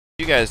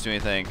You guys do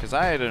anything? Because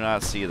I do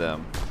not see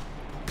them.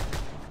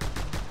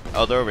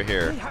 Oh, they're over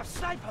here. We have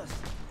snipers.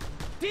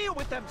 Deal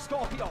with them,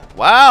 Scorpio.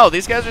 Wow,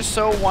 these guys are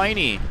so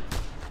whiny.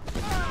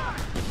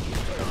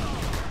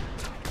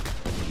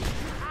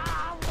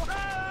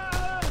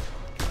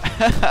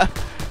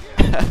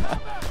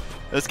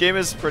 This game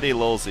is pretty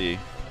lolsy.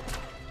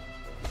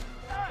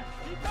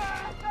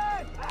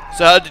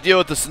 So how'd you deal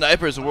with the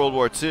snipers in World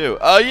War II?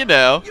 Oh, you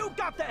know. You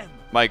got them.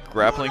 My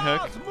grappling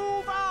hook.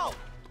 Move out.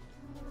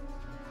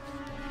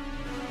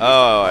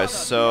 Oh, I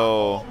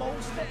so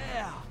Almost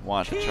there.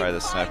 want to try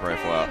this sniper Keep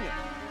rifle out. fighting.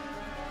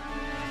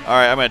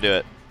 Alright, I'm gonna do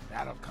it.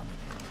 That'll come.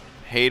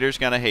 Haters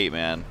gonna hate,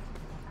 man.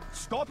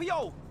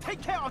 Scorpio,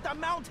 take care of that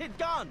mounted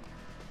gun.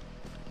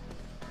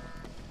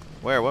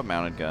 Where? What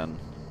mounted gun?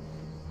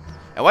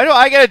 And why do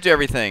I gotta do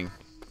everything?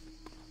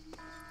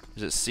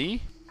 Is it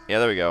C? Yeah,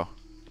 there we go.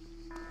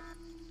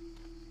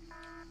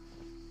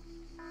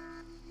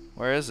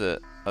 Where is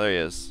it? Oh, there he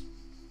is.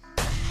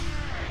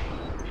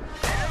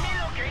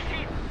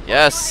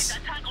 Yes!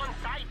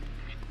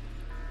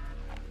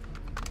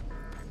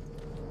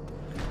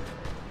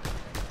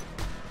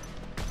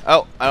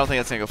 Oh, I don't think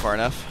that's gonna go far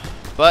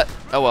enough. But,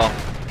 oh well.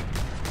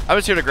 I'm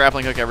just here to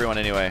grappling hook everyone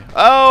anyway.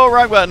 Oh,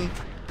 wrong button!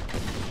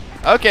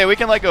 Okay, we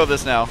can let go of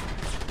this now.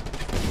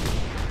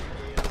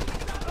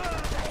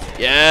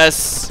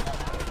 Yes!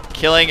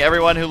 Killing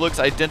everyone who looks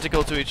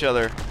identical to each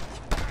other.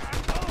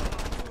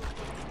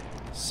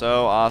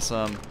 So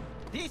awesome.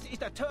 This is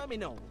the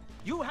terminal.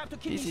 You have to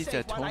keep This me is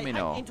safe the while I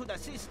terminal. hack into the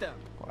system.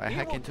 I It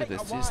hack will into take the a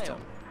while. system.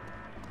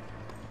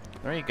 Are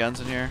there any guns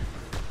in here?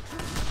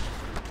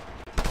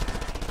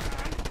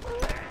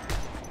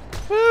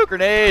 Woo,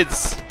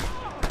 grenades!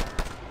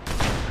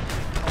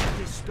 Don't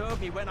disturb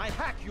me when I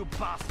hack, you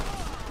bastard.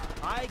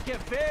 I get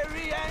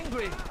very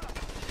angry.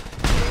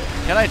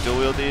 Can I dual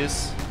wield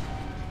these?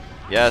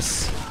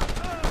 Yes.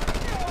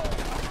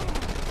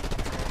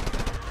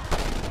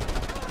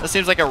 That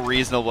seems like a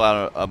reasonable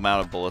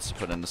amount of bullets to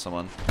put into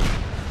someone.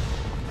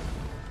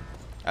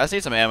 I just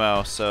need some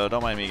ammo, so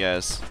don't mind me,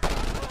 guys.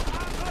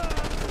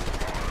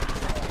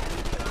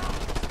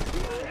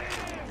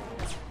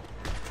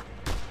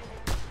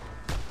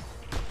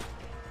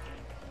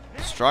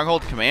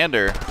 Stronghold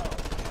Commander.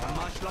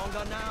 Much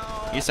longer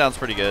now. He sounds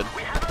pretty good.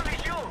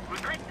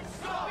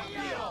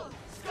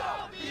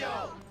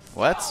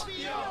 What?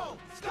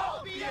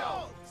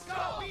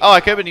 Oh, I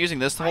could have been using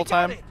this the whole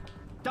time?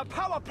 The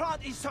power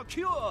plant is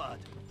secured.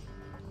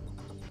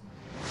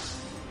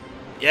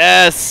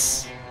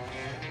 Yes!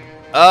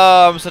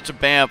 Oh, I'm such a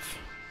bamf.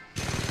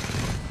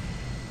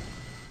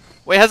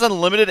 Wait, it has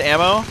unlimited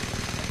ammo?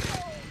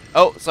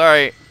 Oh,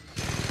 sorry.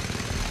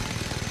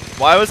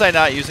 Why was I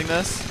not using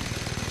this?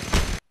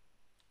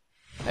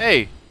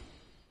 Hey!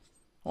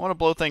 I want to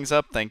blow things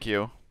up, thank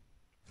you.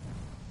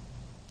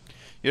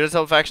 You just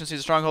help factions see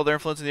the stronghold. Their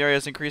influence in the area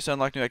has increased to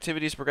unlock new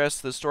activities. Progress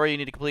the story. You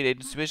need to complete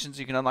agency missions.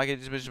 You can unlock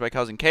agency missions by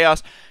causing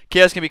chaos.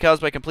 Chaos can be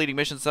caused by completing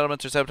mission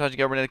settlements or sabotaging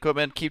government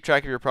equipment. Keep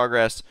track of your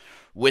progress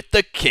with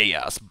the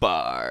chaos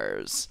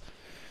bars.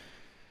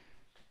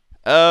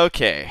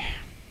 Okay.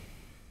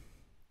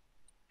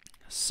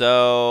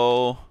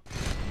 So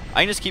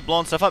I can just keep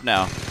blowing stuff up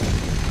now.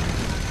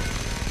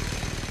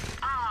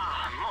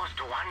 Ah,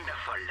 most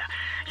wonderful.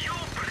 You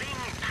bring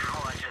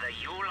power to the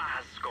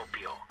Eula,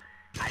 Scorpio.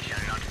 I shall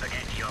not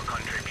forget your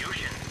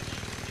contribution.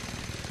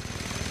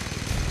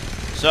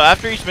 So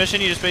after each mission,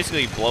 you just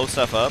basically blow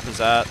stuff up. Is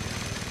that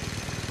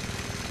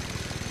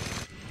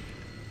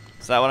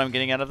what I'm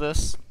getting out of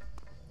this?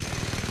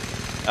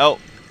 Oh,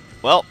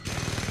 well.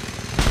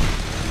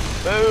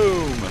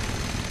 Boom.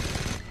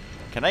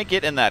 Can I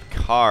get in that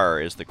car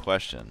is the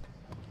question.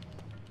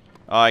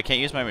 Oh, I can't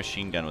use my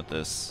machine gun with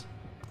this.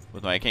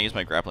 I can't use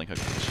my grappling hook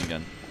with the machine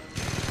gun.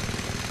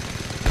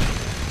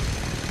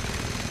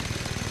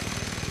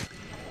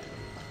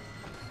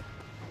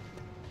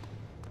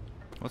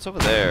 What's over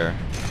there?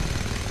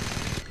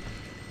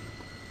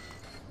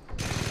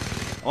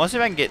 I want to see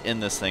if I can get in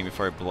this thing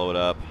before I blow it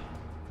up.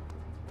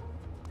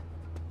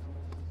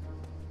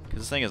 Because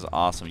this thing is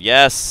awesome.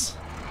 Yes!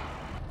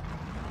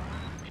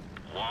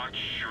 Watch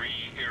Sri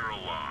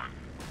Irawan.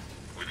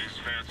 With his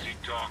fancy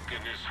talk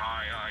and his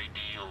high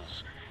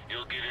ideals,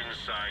 he'll get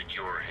inside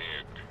your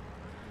head.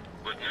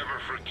 But never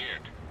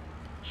forget,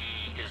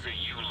 he is a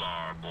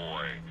Ular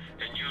boy,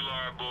 and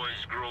Ular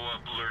boys grow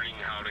up learning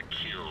how to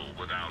kill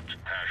without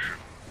passion.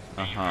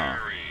 Be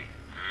very,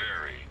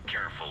 very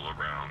careful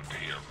around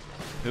him.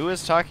 Who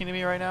is talking to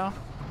me right now?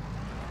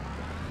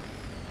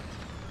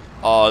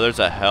 Oh, there's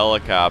a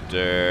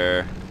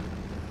helicopter.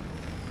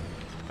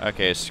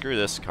 Okay, screw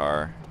this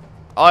car.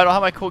 Oh, I don't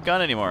have my cool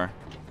gun anymore.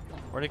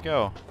 Where'd it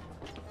go?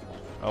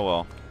 Oh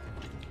well.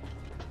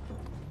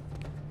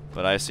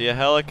 But I see a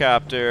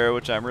helicopter,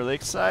 which I'm really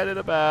excited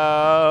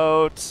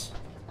about.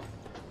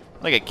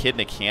 Like a kid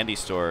in a candy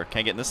store. Can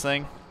I get in this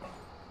thing?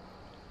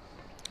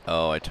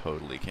 Oh, I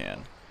totally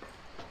can.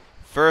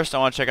 First, I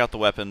want to check out the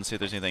weapons, see if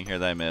there's anything here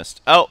that I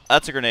missed. Oh,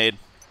 that's a grenade.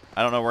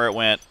 I don't know where it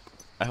went.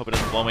 I hope it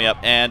doesn't blow me up,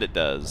 and it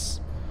does.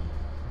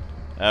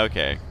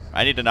 Okay.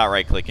 I need to not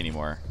right-click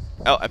anymore.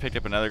 Oh, I picked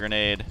up another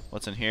grenade.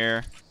 What's in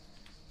here?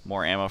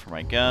 More ammo for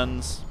my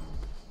guns.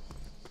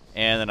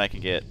 And then I can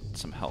get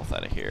some health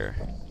out of here.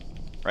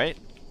 Right?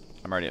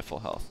 I'm already at full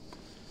health.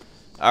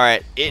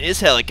 Alright, it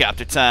is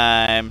helicopter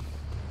time.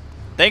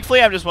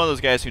 Thankfully, I'm just one of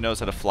those guys who knows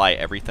how to fly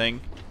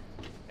everything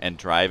and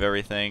drive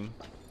everything.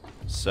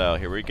 So,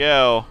 here we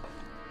go.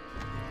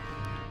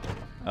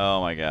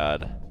 Oh my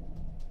god.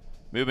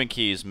 Movement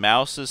keys.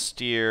 Mouse is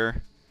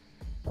steer.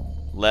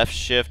 Left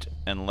shift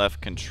and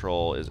left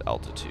control is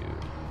altitude.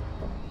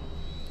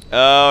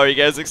 Oh, are you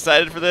guys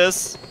excited for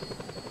this?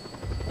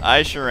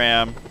 I sure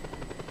am.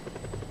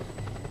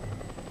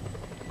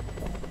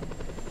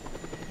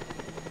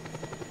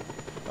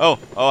 Oh,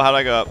 how do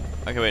I go up?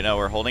 Okay, wait, no,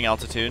 we're holding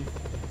altitude.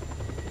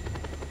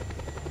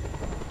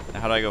 Now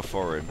how do I go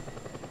forward?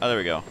 Oh, there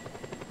we go.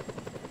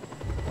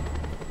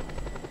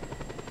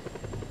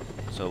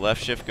 So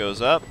left shift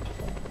goes up.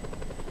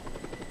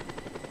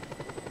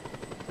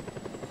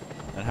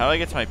 And how do I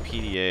get to my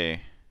PDA?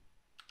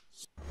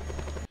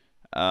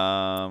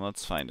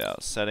 Let's find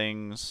out.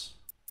 Settings.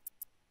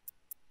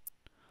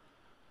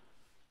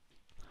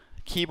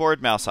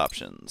 Keyboard mouse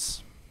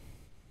options.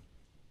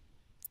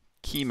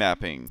 Key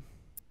mapping.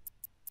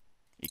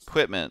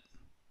 Equipment.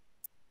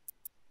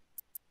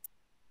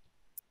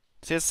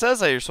 See, it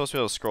says that you're supposed to be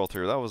able to scroll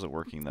through. That wasn't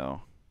working,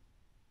 though.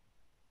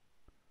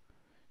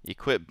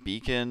 Equip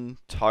beacon.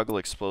 Toggle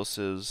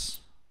explosives.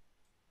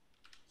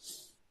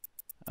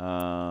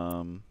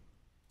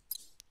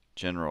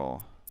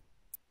 General.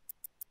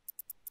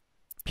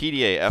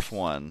 PDA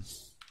F1.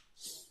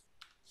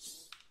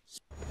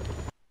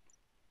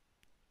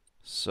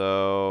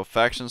 So,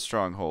 faction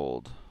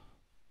stronghold.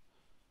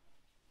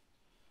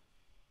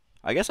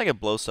 I guess I could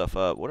blow stuff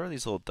up. What are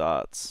these little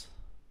dots?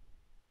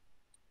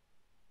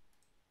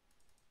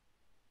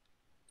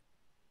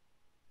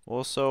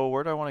 Well, so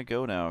where do I want to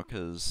go now?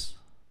 Because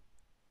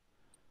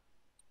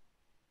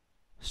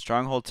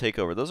stronghold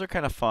takeover. Those are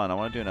kind of fun. I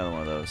want to do another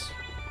one of those.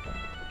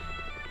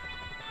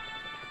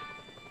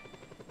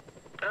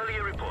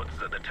 Earlier reports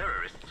that the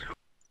terrorists who...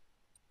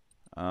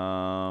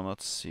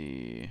 Let's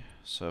see.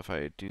 So if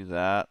I do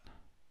that,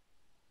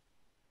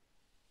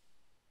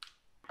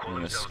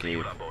 and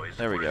escape.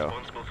 There we go.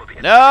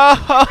 No!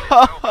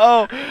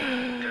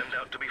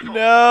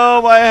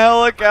 No, my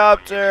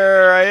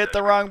helicopter! I hit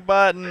the wrong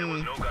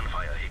button.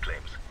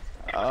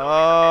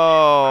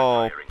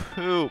 Oh,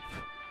 poop.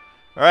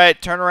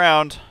 Alright, turn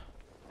around.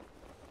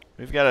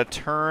 We've got to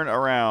turn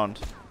around.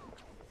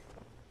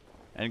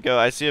 And go.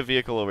 I see a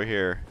vehicle over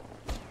here.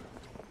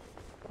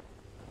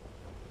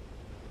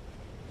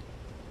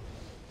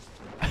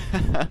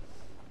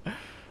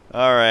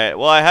 Alright,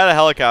 well, I had a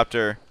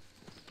helicopter.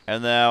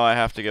 And now I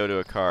have to go to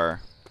a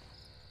car.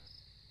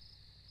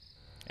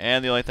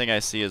 And the only thing I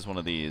see is one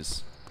of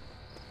these.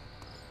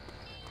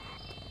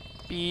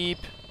 Beep.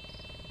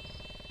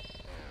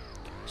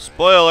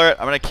 Spoiler alert,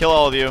 I'm gonna kill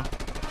all of you.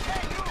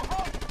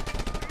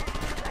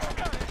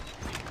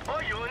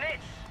 All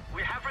units,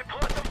 we have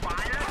reports of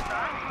violence,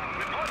 sir.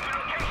 Report to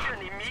location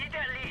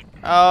immediately.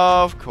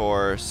 Of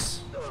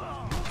course.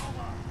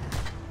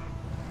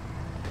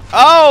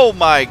 Oh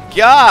my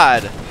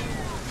god!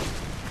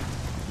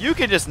 You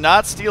can just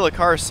not steal a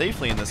car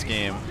safely in this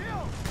game.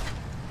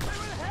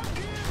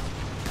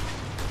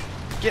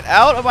 Get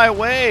out of my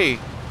way!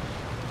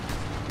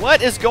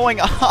 What is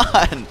going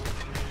on?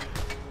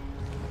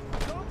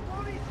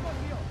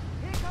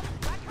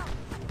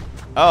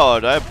 Oh,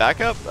 do I have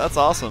backup? That's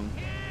awesome.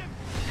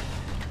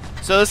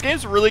 So this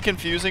game's really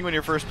confusing when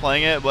you're first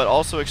playing it, but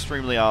also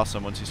extremely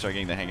awesome once you start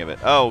getting the hang of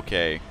it.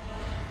 Okay.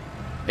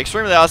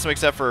 Extremely awesome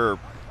except for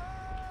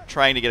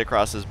trying to get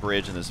across this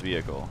bridge in this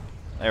vehicle.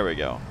 There we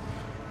go.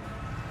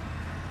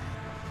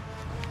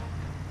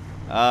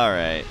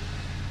 Alright.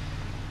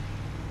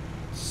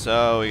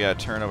 So we gotta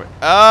turn over.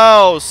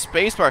 Oh,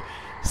 spacebar.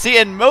 See,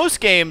 in most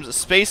games,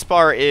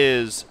 spacebar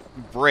is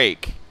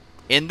brake.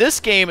 In this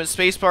game,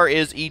 spacebar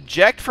is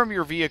eject from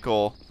your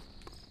vehicle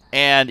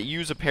and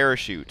use a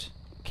parachute.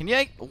 Can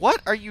you?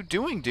 What are you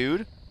doing,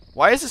 dude?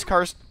 Why is this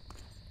car?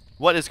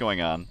 What is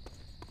going on?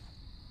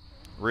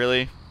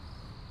 Really?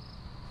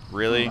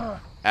 Really?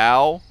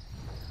 Ow.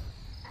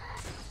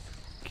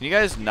 Can you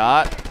guys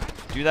not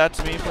do that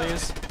to me,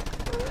 please?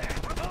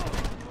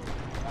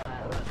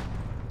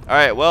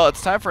 Alright, well,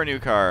 it's time for a new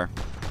car.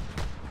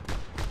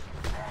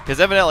 Because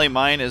evidently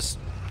mine is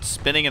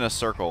spinning in a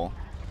circle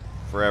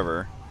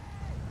forever.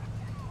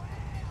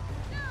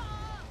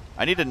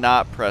 I need to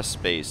not press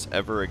space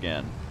ever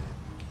again.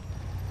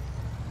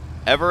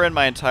 Ever in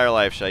my entire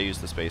life should I use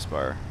the space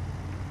bar.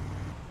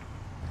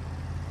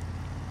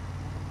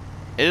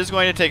 It is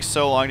going to take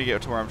so long to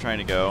get to where I'm trying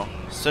to go.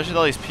 Especially with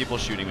all these people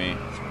shooting me.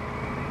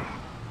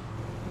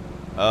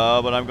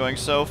 Oh, but I'm going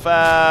so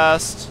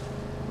fast.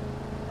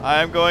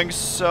 I'm going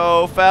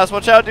so fast.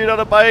 Watch out, dude, on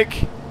a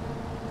bike.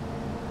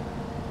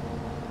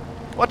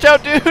 Watch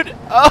out, dude.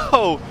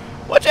 Oh,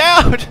 watch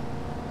out.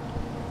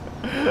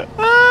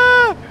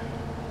 Ah,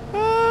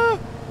 ah.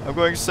 I'm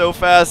going so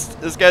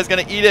fast. This guy's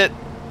going to eat it.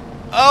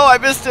 Oh, I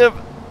missed him.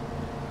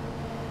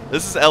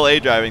 This is LA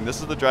driving.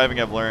 This is the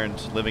driving I've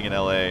learned living in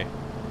LA.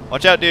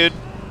 Watch out, dude.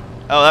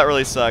 Oh, that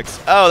really sucks.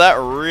 Oh, that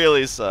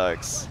really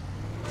sucks.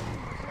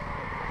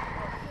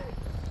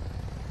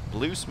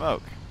 Blue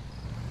smoke.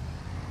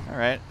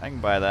 Alright, I can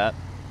buy that.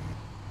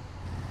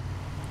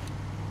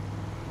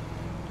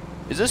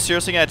 Is this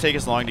seriously going to take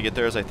as long to get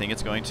there as I think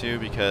it's going to?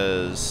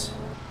 Because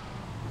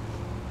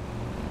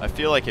I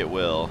feel like it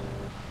will.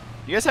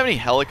 Do you guys have any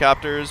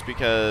helicopters?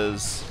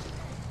 Because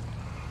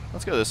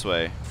let's go this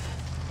way.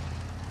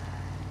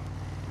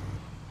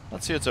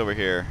 Let's see what's over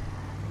here.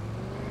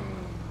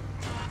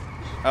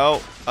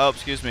 Oh,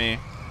 excuse me.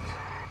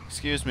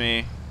 Excuse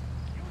me.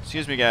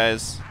 Excuse me,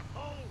 guys.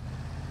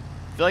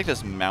 I feel like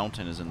this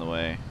mountain is in the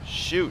way.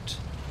 Shoot.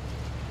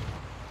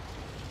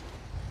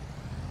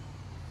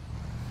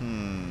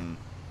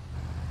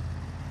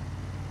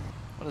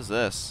 What is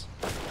this?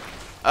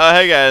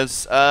 Hey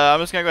guys. I'm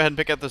just gonna go ahead and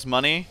pick up this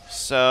money.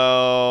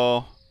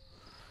 So,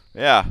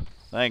 yeah.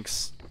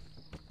 Thanks.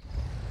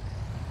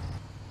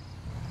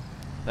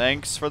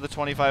 Thanks for the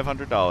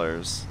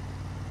 $2,500.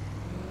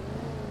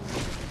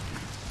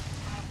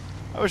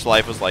 I wish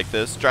life was like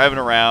this. Driving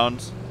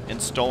around in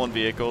stolen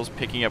vehicles,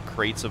 picking up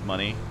crates of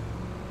money.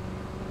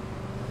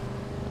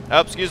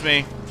 Oh, excuse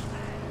me.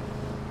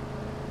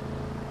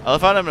 I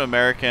love how I'm an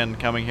American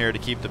coming here to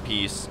keep the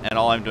peace, and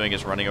all I'm doing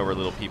is running over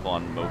little people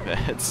on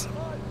mopeds.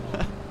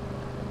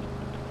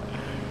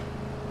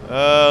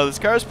 This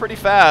car is pretty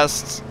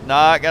fast.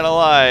 Not gonna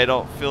lie, I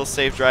don't feel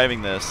safe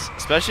driving this.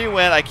 Especially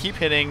when I keep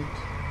hitting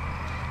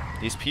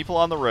these people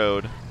on the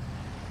road.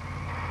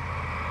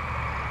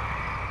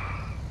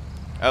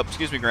 Oh,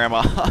 excuse me,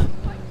 Grandma.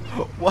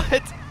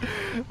 What?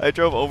 I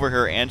drove over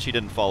her and she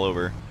didn't fall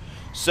over.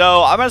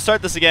 So, I'm going to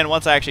start this again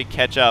once I actually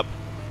catch up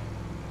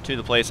to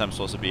the place I'm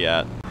supposed to be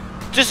at.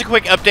 Just a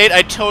quick update.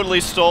 I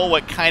totally stole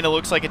what kind of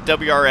looks like a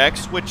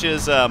WRX, which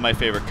is my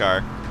favorite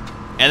car.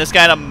 And this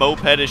guy on a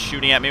moped is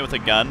shooting at me with a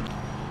gun.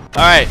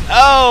 Alright.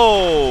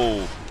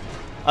 Oh!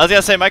 I was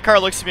going to say, my car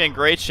looks to be in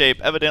great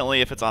shape.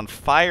 Evidently, if it's on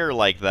fire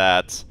like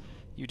that,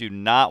 you do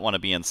not want to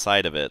be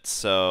inside of it.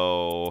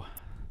 So,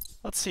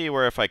 let's see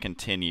where if I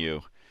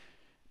continue.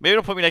 Maybe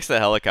it'll put me next to the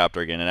helicopter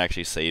again and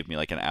actually save me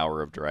like an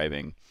hour of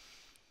driving.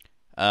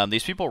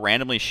 These people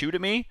randomly shoot at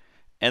me,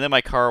 and then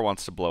my car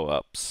wants to blow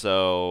up.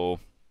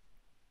 So,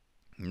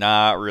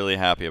 not really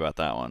happy about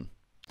that one.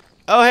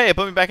 Oh, hey, it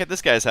put me back at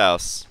this guy's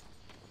house,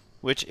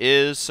 which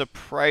is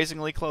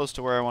surprisingly close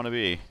to where I want to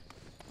be.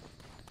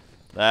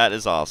 That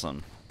is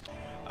awesome.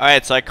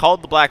 Alright, so I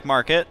called the black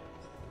market,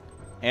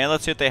 and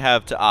let's see what they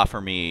have to offer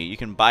me. You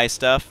can buy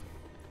stuff.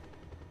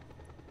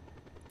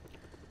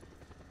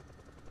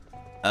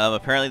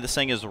 Apparently this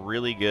thing is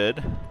really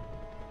good.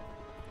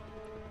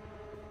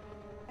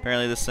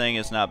 Apparently this thing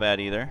is not bad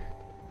either.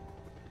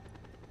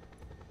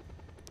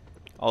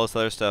 All this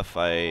other stuff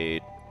I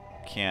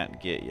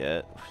can't get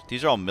yet.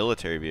 These are all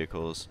military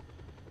vehicles.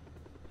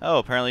 Oh,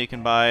 apparently you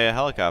can buy a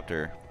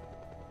helicopter.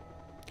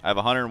 I have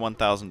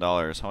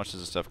 $101,000. How much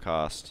does this stuff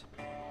cost?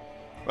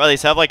 Well,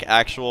 these have like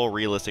actual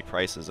realistic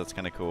prices. That's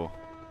kind of cool.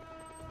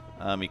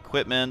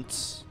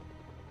 Equipment.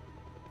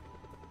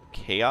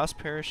 Chaos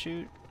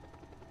parachute.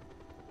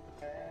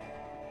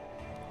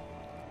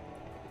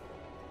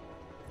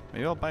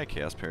 Maybe I'll buy a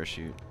chaos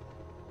parachute.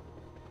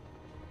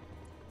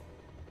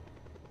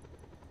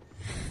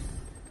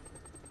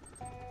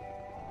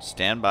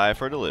 Stand by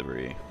for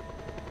delivery.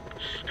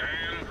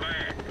 Stand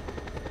back.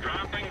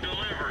 Dropping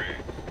delivery.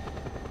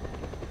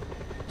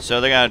 So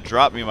they're gonna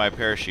drop me my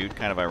parachute,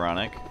 kind of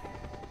ironic.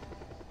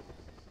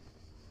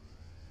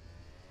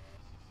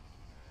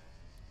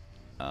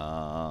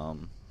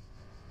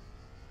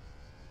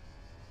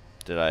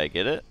 Did I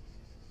get it?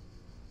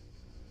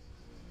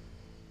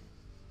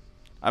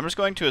 I'm just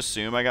going to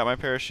assume I got my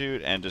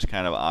parachute and just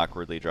kind of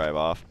awkwardly drive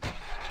off.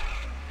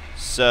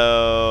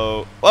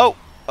 So, whoa!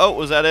 Oh,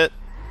 was that it?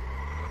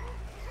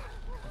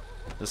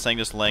 This thing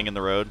just laying in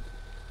the road.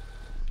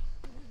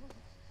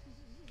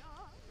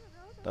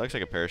 That looks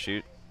like a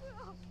parachute.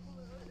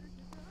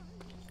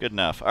 Good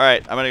enough.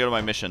 Alright, I'm gonna go to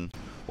my mission.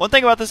 One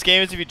thing about this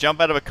game is if you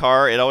jump out of a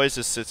car, it always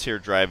just sits here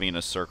driving in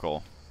a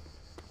circle.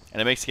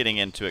 And it makes getting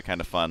into it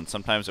kind of fun.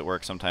 Sometimes it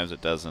works, sometimes it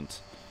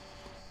doesn't.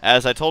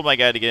 As I told my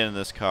guy to get in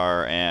this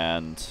car,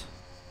 and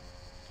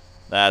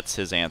that's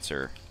his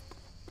answer.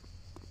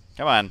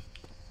 Come on.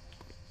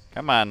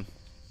 Come on.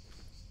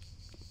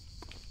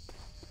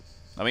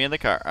 Let me in the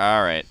car.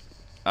 Alright.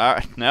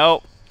 Alright.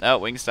 No. No,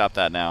 we can stop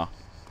that now.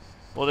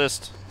 We'll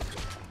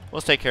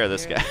take care of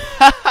this guy.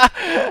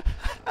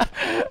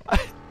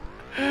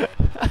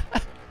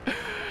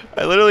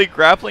 I literally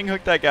grappling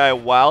hooked that guy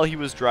while he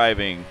was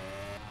driving,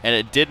 and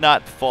it did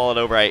not fall it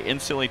over. I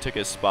instantly took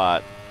his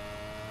spot.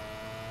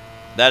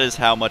 That is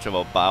how much of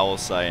a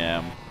boss I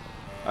am.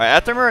 Alright, I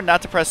have to remember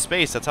not to press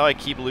space. That's how I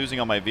keep losing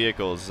on my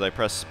vehicles, is I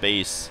press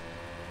space,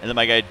 and then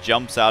my guy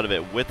jumps out of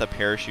it with a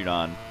parachute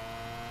on.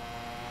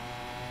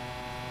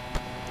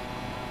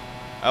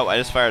 Oh, I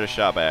just fired a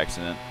shot by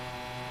accident.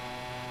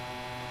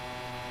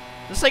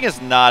 This thing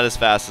is not as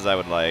fast as I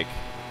would like.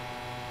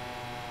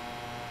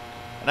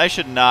 And I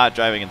should not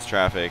drive against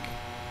traffic.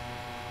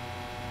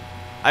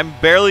 I'm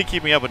barely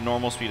keeping up with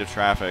normal speed of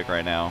traffic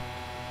right now.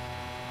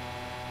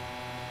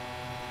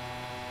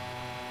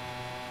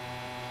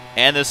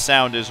 And this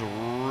sound is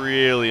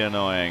really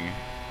annoying.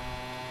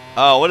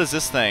 Oh, what is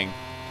this thing?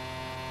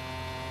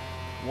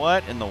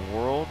 What in the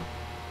world?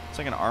 It's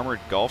like an armored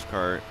golf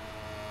cart.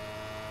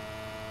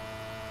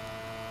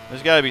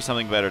 There's got to be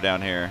something better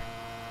down here.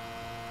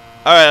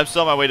 Alright, I'm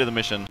still on my way to the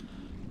mission.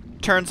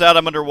 Turns out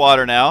I'm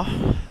underwater now.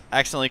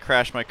 Accidentally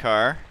crashed my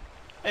car.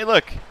 Hey,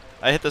 look!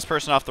 I hit this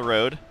person off the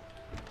road.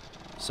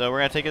 So we're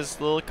going to take his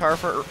little car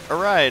for a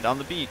ride on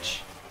the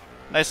beach.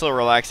 Nice little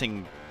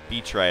relaxing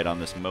beach ride on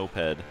this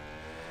moped.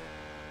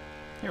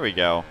 Here we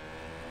go.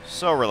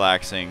 So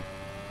relaxing.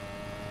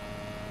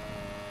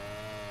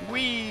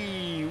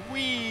 Whee!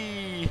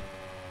 Whee!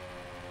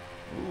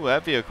 Ooh,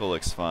 that vehicle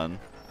looks fun.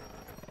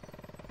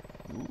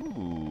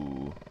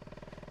 Ooh.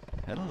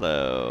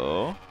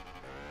 Hello.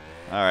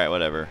 Alright,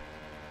 whatever.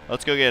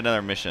 Let's go get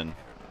another mission.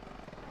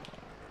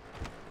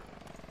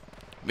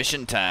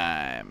 Mission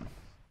time.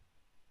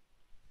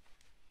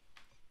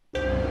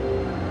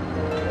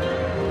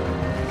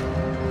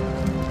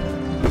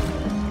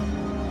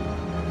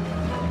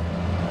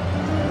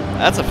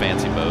 That's a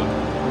fancy boat.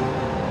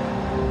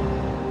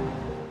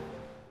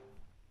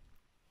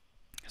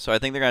 So I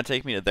think they're going to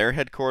take me to their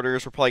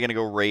headquarters. We're probably going to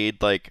go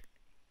raid, like,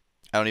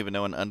 I don't even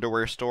know, an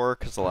underwear store,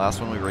 because the last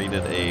one we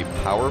raided a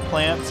power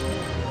plant.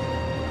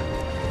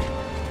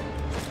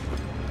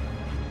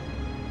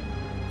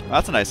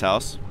 That's a nice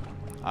house.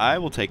 I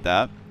will take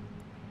that.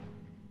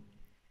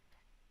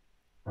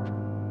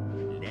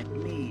 Let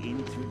me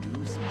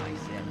introduce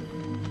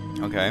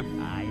myself. Okay.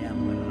 I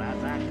am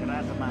Razak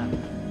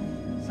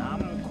Razman.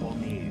 Some call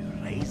me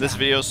Razor. This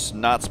video's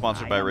not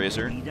sponsored by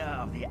Razer. I am the leader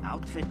of the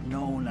outfit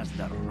known as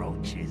the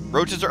Roaches.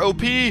 Roaches are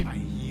OP! I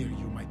hear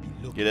you might be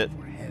looking Get it?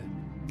 for help.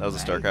 That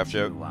was a StarCraft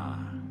joke. You are.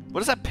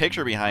 What is that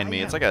picture behind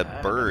me? It's like a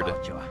bird.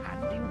 About your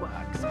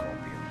handiwork, Scorpio.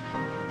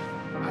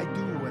 I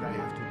do what I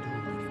have to do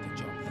to get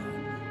the job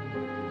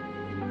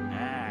done.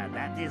 Ah,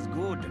 that is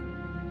good.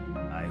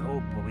 I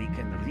hope we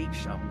can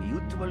reach a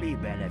mutually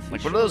beneficial.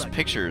 Like, what are those agreement.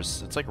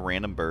 pictures? It's like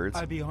random birds.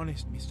 I'll be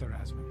honest, Mr.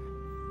 Asman.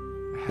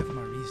 I have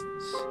my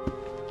reasons.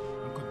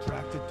 I'm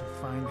contracted to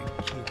find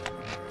and kill the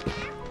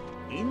murderer.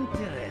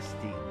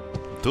 Interesting.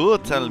 Do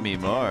tell me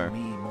Tell more. me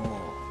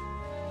more.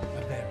 A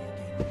very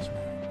dangerous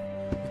man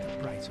with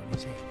a price on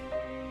his head.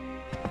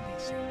 And they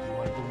say you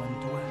are the one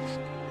to ask.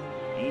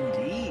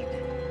 Indeed.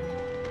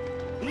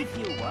 If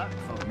you work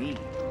for me,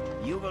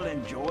 you will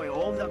enjoy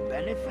all the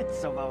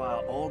benefits of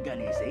our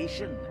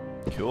organization.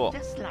 Cool.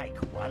 Just like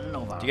one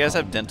of our Do you guys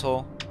have own.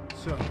 dental?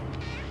 So,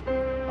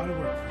 I'll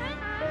work for you.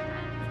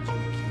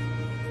 And you keep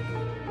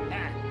me.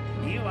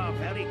 Ah, you are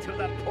very to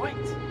the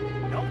point.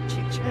 No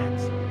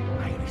chit-chats.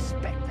 I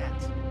respect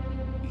that.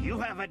 You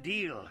have a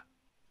deal.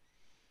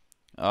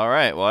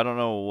 Alright, well, I don't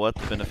know what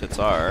the benefits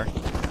are.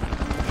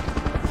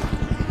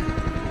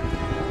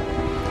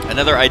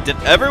 Another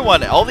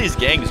everyone, all these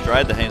gangs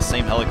drive the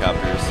same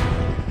helicopters.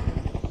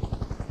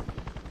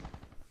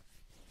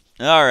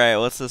 Alright,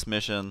 what's this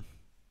mission?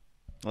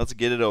 Let's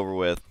get it over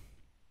with.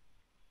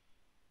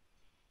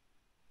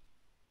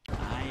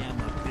 I am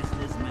a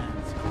businessman,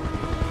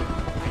 Scorpio.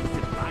 I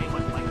supply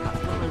what my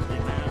customers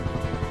demand.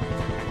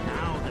 And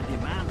now the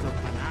demands of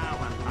Panau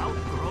have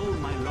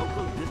outgrown my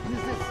local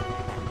businesses,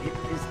 and it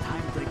is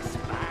time to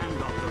expand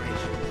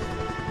operations.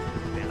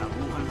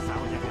 Belaruhan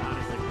Saudagar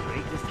is the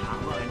greatest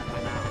harbor in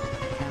Panau,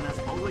 and has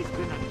always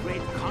been a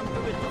great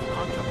conduit of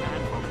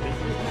contraband for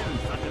businessmen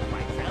such as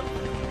myself.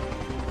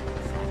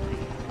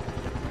 Sadly,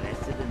 the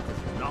president has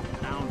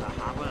locked down the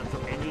harbor to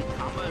any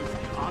commerce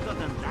other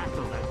than that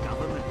of the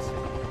government.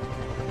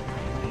 I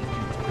need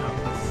you to help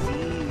us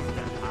seize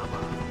that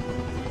harbor.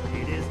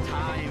 It is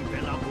time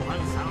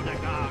Belaruhan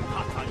Saudagar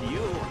got a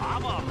new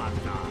harbor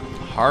master.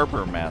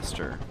 Harbor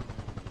Master.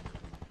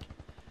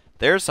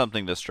 There's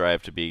something to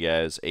strive to be,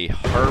 guys. A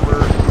Harbor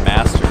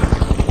Master.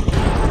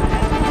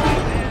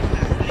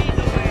 Lead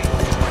the way.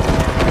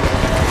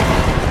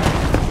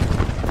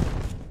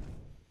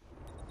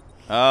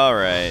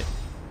 Alright.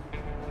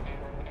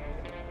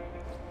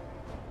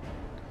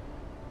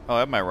 Oh, I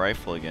have my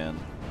rifle again.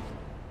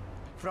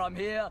 From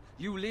here,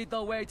 you lead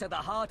the way to the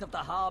heart of the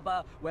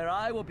harbor, where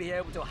I will be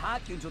able to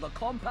hack into the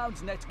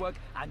compound's network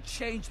and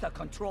change the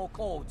control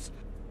codes.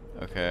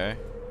 Okay.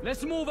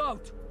 Let's move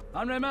out!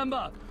 And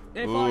remember,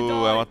 if Ooh, I I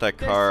die, want that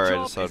this car I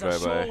job just saw is a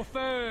drive by. sure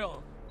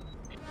fail.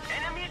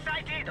 Enemy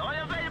sighted. All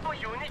available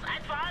units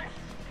advance.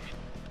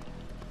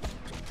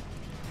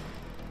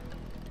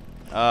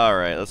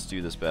 Alright, let's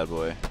do this bad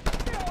boy.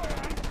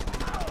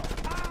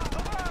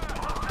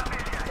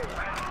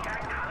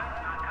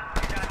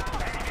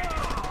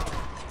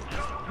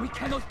 We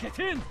cannot get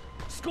in!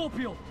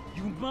 Scorpio,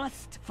 you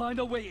must find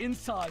a way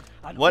inside.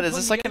 And What, is open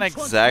this the like an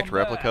entrance exact from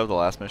there. replica of the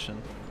last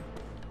mission?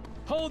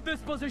 Hold this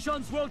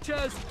position,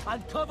 Roaches,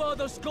 and cover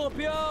the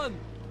Scorpion!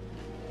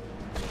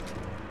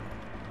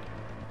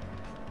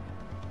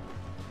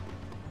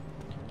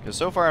 Because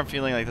so far I'm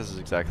feeling like this is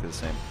exactly the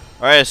same.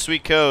 Alright, a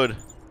sweet code.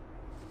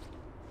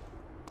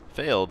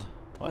 Failed.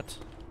 What?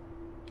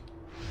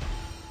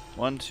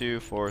 1, 2,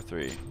 4,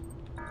 3.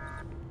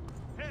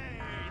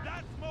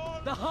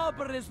 The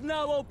harbor is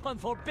now open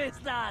for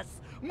business.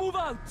 Move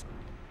out.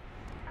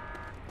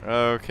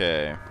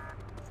 Okay.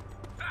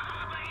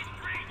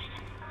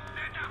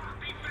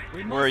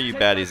 We Where are must you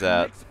take baddies the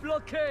at? next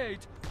blockade.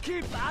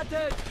 Keep at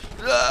it.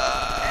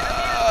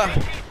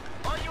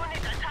 All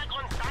units attack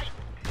on sight.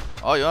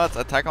 Oh, yeah, it's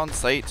attack on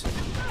sight.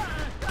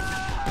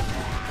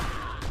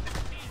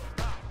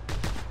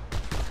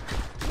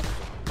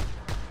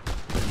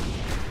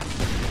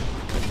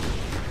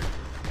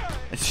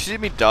 Did you see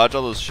me dodge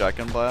all those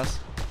shotgun blasts?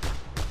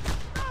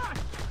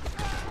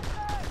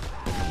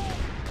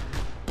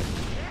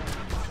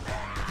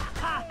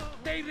 Ha!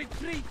 They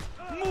retreat.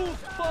 Move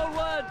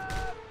forward.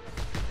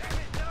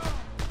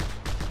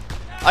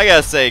 I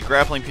gotta say,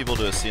 grappling people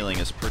to a ceiling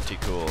is pretty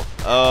cool.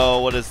 Oh,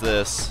 what is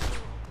this?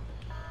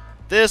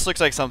 This looks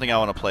like something I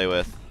want to play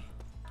with.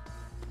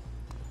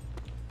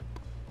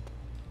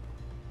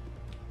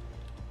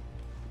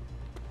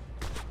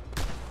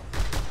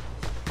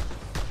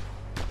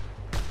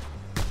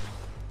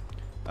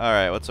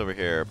 Alright, what's over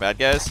here? Bad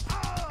guys?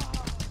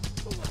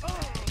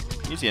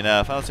 Easy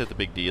enough. I don't see what the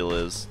big deal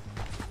is.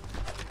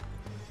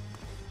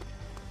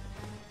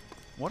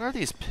 What are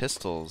these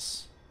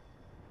pistols?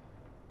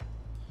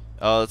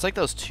 Oh, it's like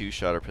those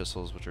two-shotter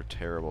pistols, which are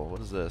terrible. What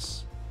is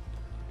this?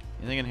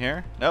 Anything in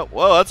here? No.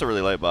 Whoa, that's a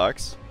really light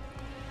box.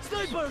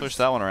 Snipers! Push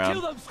that one around.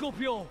 Kill them,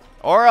 Scorpio.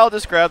 Or I'll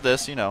just grab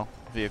this, you know,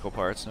 vehicle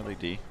parts. No big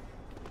D.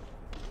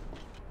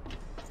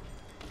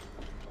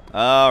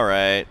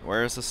 Alright,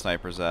 where's the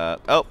snipers at?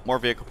 Oh, more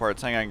vehicle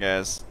parts. Hang on,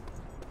 guys.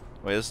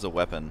 Wait, this is a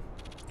weapon.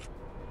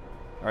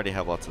 I already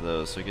have lots of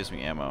those, so it gives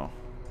me ammo.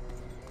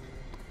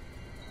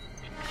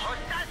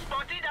 Hostile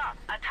spotted.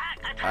 Attack,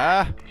 attack.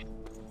 Ah!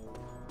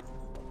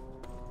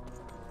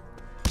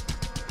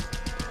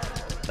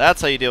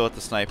 That's how you deal with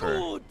the sniper.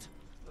 Good.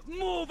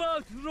 Move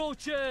out,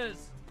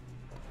 roaches.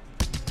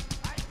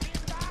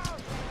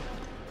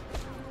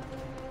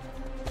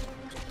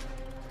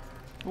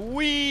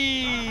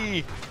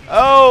 Whee!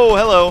 Oh,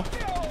 hello.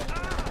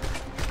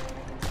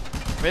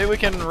 Maybe we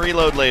can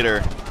reload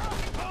later.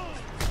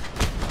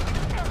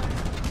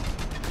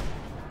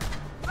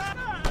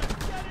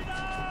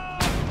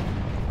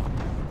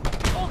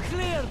 All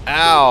clear.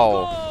 Ow.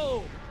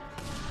 Go.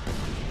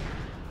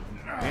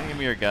 You gonna give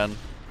me your gun?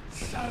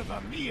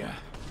 Salva mia.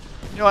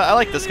 You know what? I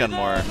like this gun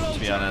more, to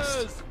be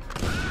honest.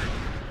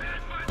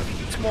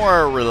 It's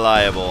more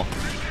reliable.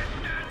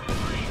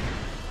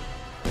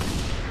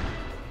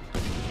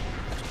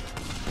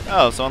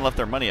 Oh, someone left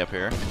their money up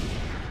here.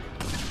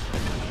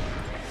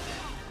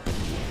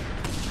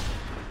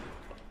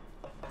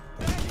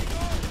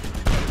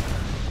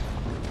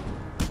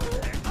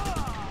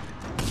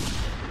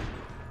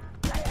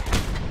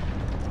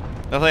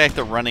 Nothing like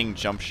the running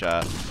jump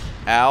shot.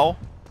 Ow.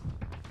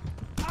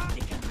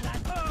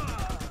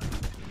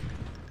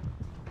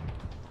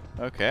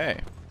 Okay.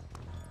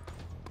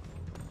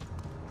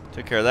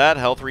 Took care of that.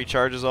 Health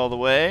recharges all the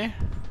way.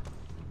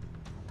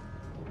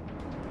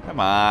 Come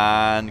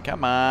on.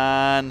 Come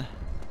on.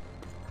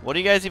 What are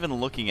you guys even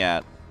looking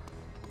at?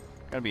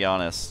 Gotta be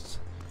honest.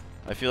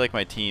 I feel like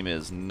my team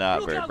is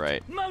not Look very out.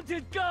 bright.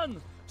 Mounted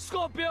gun.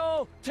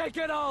 Scorpio, take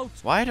it out.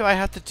 Why do I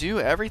have to do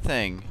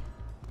everything?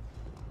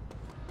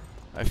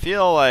 I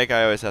feel like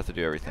I always have to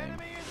do everything.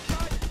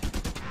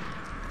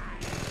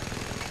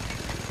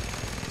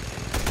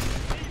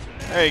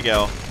 There you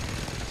go.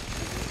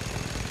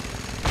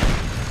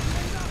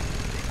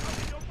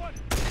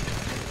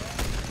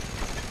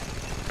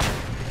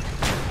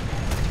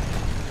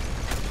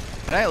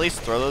 Can I at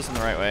least throw those in the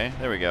right way?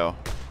 There we go.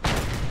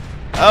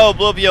 Oh,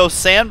 blew up yo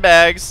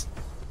sandbags.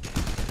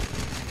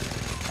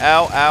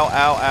 Ow, ow,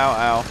 ow,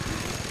 ow, ow.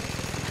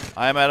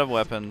 I'm out of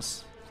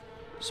weapons.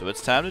 So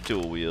it's time to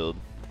dual wield.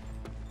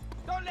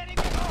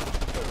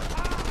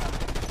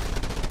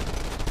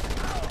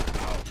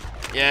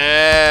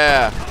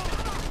 Yeah!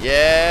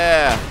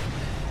 Yeah!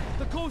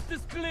 The coast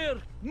is clear.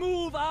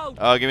 Move out.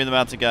 Oh, give me the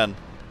mounted gun.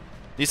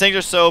 These things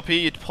are so OP,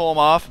 you pull them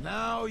off,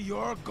 Now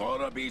you're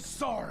gonna be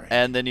sorry.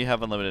 and then you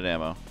have unlimited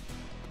ammo.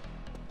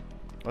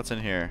 What's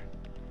in here?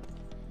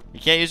 You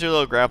can't use your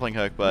little grappling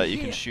hook, but you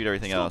can Here, shoot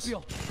everything else.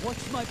 Scorpio,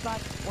 watch my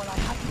back while I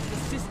hack into the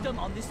system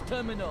on this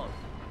terminal.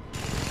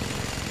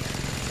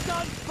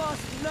 Stand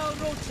fast now,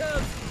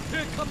 roaches.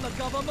 Here come the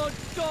government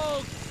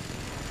dogs.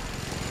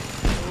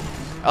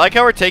 I like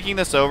how we're taking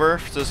this over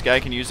so this guy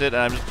can use it,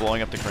 and I'm just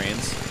blowing up the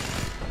cranes.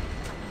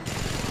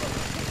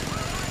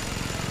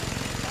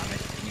 Damn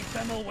it, keep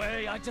them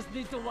away. I just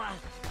need to blast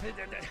it.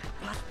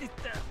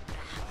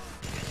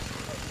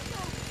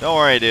 Don't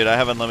worry, dude. I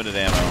have unlimited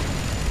ammo.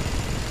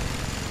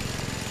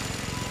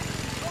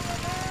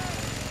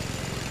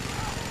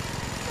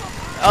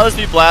 I'll just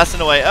be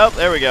blasting away. Oh,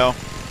 there we go.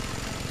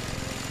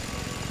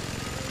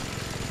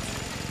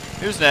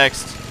 Who's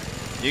next?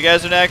 You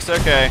guys are next?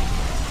 Okay.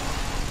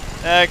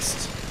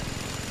 Next.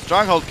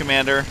 Stronghold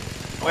Commander.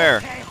 Where?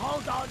 Okay,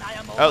 hold on. I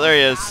am Oh, there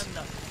he is. almost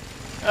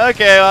done.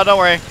 Okay, well, don't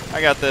worry.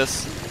 I got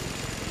this.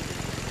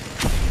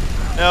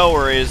 No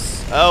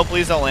worries. Oh,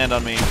 please don't land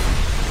on me.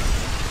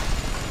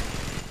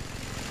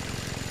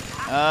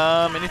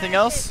 Anything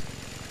else?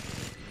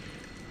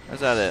 Or is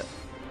that it?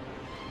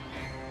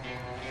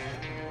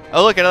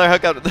 Oh, look, another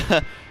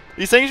hookup.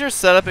 These things are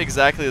set up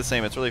exactly the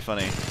same. It's really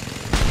funny.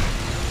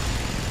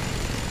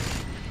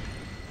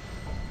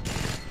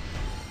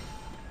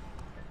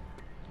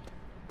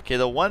 Okay,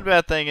 the one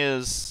bad thing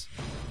is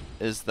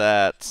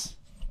that...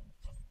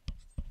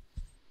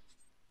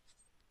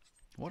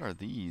 What are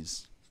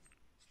these?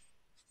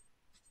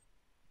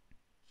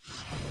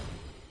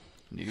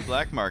 New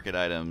black market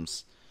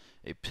items.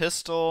 A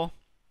pistol.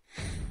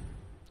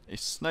 A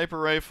sniper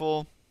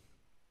rifle.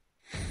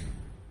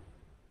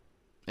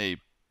 A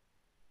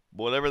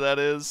whatever that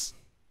is.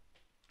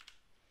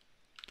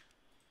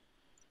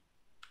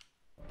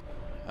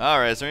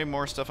 Alright, is there any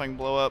more stuff I can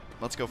blow up?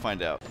 Let's go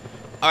find out.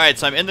 Alright,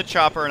 so I'm in the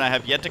chopper and I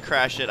have yet to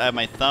crash it. I have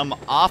my thumb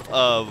off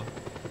of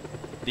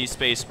the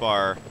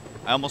spacebar.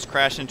 I almost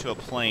crashed into a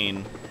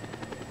plane.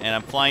 And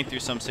I'm flying through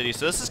some city.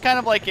 So this is kind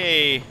of like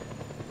a...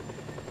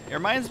 It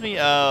reminds me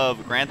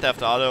of Grand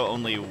Theft Auto,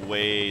 only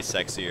way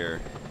sexier.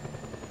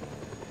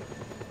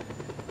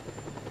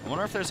 I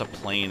wonder if there's a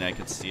plane I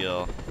could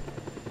steal.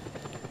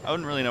 I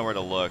wouldn't really know where to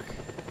look.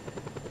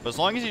 But as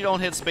long as you don't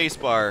hit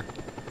spacebar,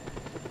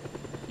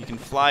 you can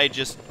fly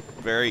just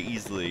very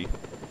easily.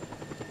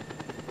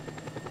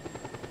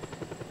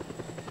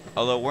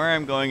 Although where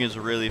I'm going is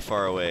really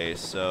far away,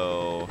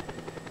 so...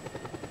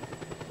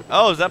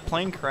 Oh, is that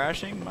plane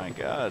crashing? My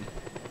god.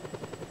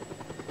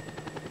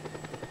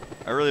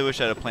 I really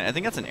wish I had a plane. I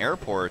think that's an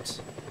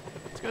airport.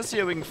 Let's go see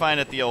what we can find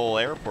at the old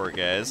airport,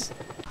 guys.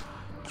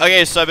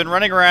 Okay, so I've been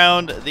running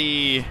around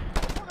the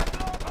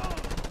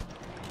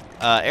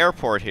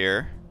airport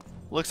here.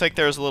 Looks like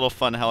there's a little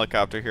fun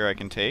helicopter here I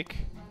can take.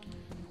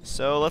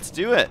 So let's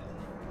do it.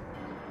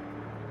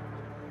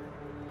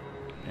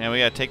 And we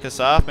gotta take this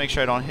off, make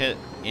sure I don't hit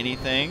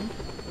anything.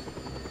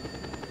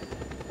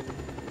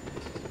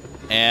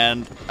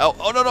 And,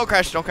 oh no, don't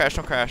crash, don't crash,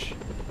 don't crash.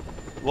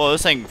 Whoa,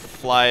 this thing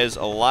flies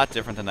a lot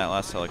different than that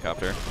last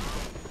helicopter.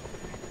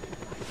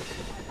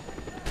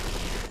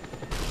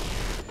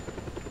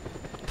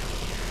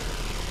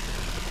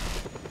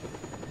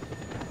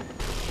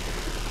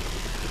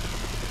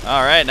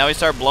 Alright, now we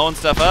start blowing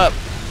stuff up.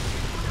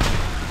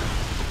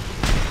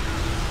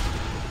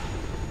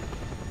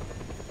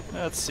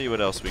 Let's see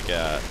what else we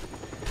got.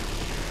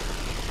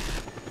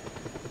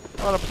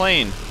 How about a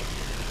plane?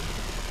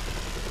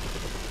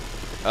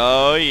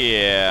 Oh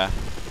yeah.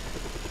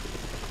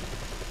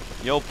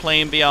 Your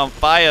plane be on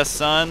fire,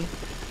 son.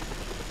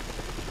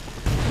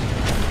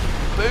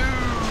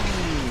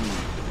 Boom!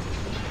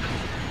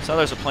 So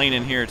there's a plane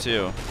in here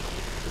too.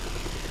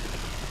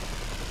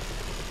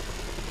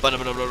 Okay,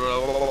 move in.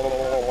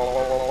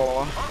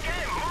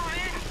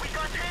 We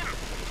got him.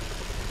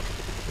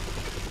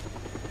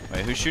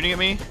 Wait, who's shooting at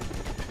me?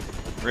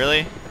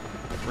 Really?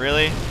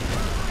 Really?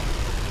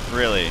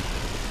 Really?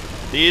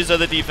 These are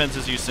the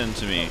defenses you send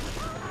to me.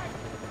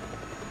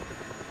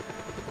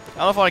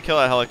 I don't know if I want to kill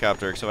that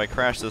helicopter, because if I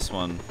crash this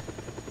one...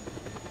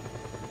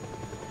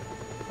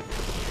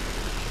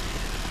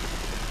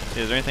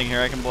 See, is there anything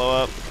here I can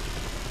blow up?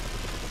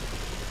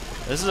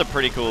 This is a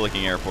pretty cool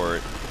looking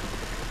airport.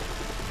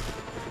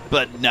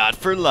 But not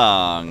for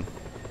long.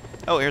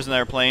 Oh, here's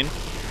another plane.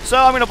 So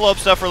I'm going to blow up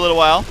stuff for a little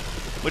while,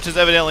 which is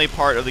evidently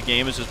part of the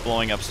game, is just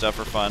blowing up stuff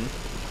for fun.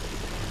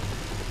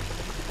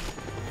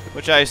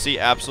 Which I see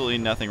absolutely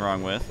nothing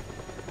wrong with.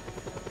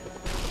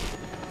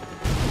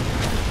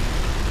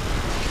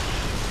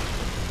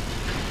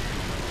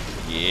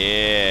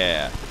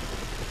 Yeah.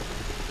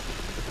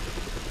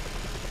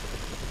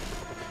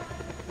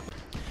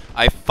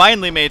 I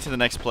finally made it to the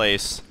next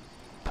place.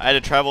 I had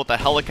to travel with a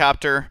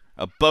helicopter,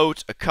 a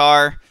boat, a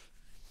car,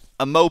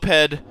 a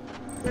moped,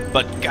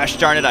 but gosh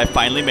darn it, I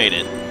finally made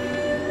it.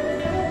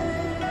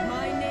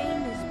 My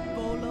name is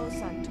Bolo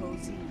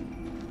Santosi.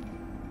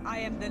 I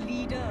am the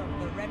leader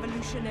of the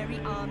revolutionary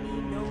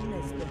army known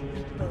as the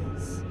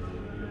Reapers.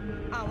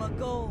 Our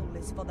goal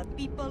is for the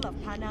people of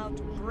Panau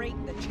to break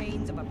the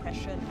chains of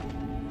oppression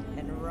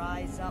and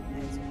rise up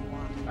as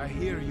one. I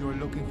hear you are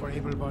looking for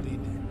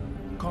able-bodied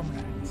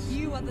comrades.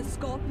 You are the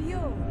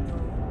Scorpio, no?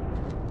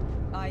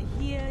 I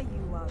hear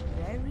you are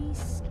very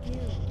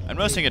skilled. I'm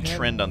noticing a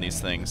trend on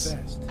these things.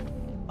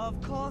 Of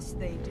course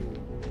they do.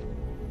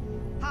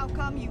 How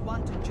come you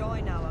want to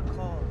join our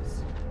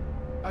cause?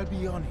 I'll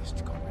be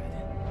honest, comrade.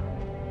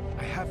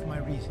 I have my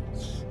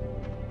reasons.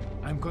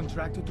 I'm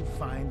contracted to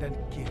find and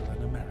kill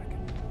an American.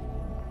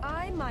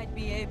 I might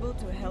be able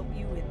to help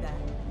you with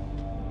that.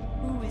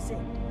 Who is it?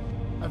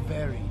 A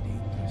very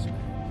dangerous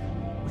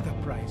man, with a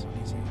price on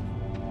his head.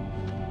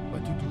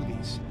 But to do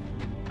this,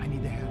 I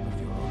need the help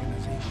of your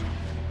organization,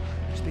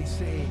 which they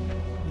say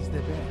is the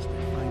best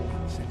at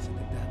finding sensitive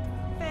data.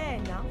 Fair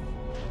enough.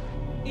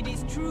 It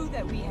is true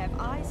that we have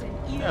eyes and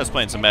ears. Yeah, I was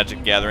playing some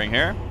Magic Gathering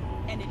here.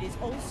 And it is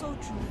also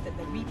true that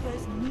the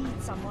Reapers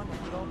need someone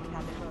of your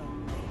caliber.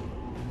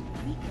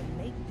 We can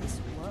make this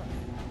work.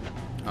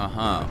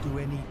 Uh-huh. I'll do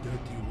any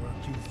dirty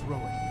work you throw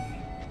at me,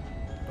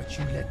 but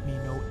you let me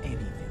know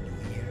anything you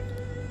hear.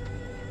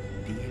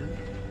 Deal?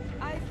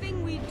 I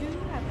think we do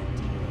have a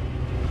deal.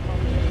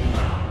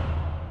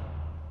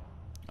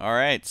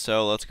 Alright,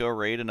 so let's go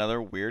raid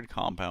another weird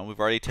compound.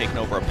 We've already taken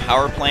over a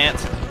power plant.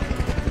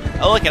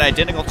 Oh, look, an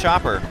identical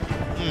chopper.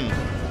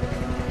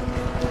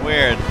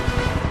 Weird.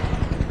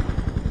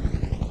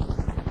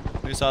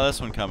 Who saw this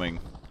one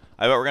coming?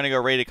 I bet we're going to go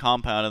raid a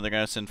compound and they're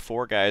going to send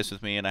 4 guys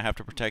with me and I have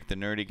to protect the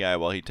nerdy guy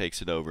while he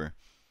takes it over.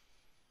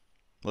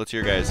 What's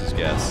your guys'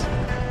 guess?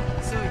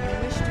 So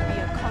you wish to be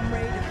a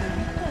comrade of the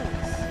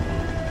Reapers?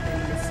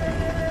 Then listen.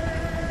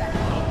 That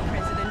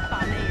President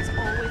Barney is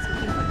always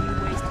looking for new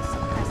ways to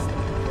suppress the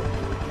people.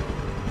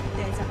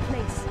 There's a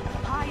place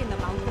high in the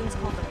mountains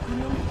called the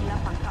Gunung Gila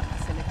Pangkak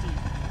facility,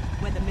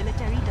 where the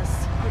military does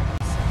secret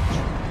research.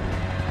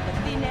 The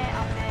thin air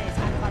up there is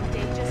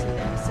advantageous in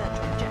their research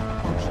on jet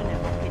propulsion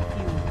and rocket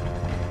fuel.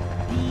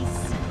 These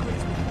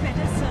secrets would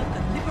better serve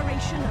the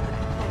liberation of the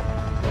people.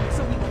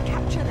 So we will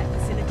capture that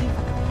facility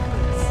for the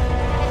Reapers.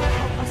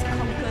 Help us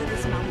conquer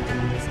this mountain,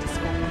 Mr.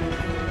 Scorpion.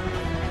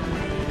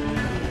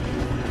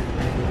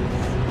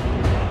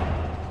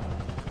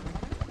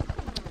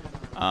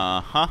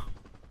 Uh-huh.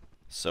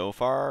 So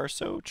far,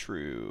 so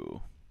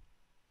true.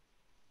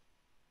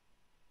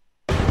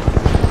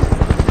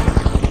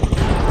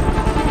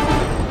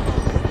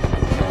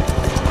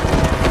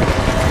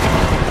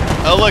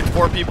 Oh look,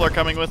 4 people are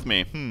coming with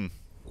me.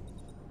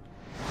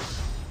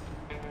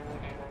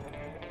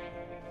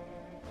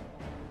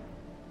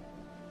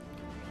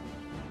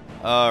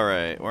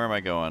 Alright, where am I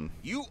going?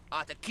 You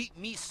are to keep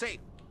me safe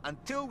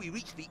until we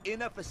reach the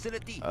inner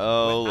facility.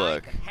 Oh, when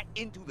look. I can hack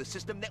into the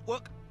system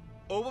network,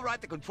 override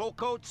the control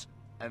codes,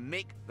 and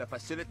make the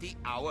facility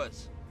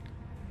ours.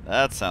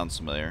 That sounds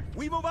familiar.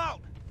 We move out.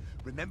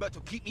 Remember to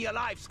keep me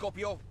alive,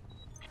 Scorpio.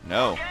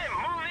 No. Okay,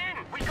 move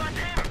in. We got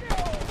him.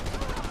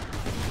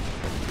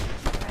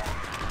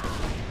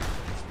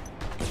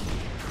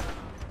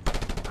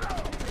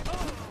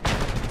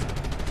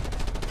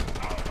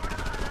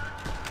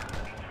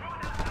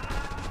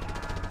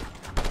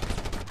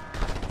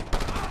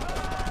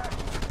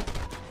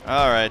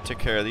 Alright, took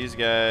care of these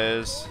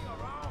guys.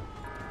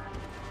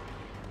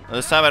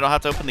 This time I don't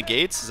have to open the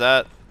gates? Is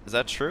that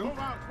true? Move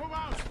out! Move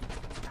out!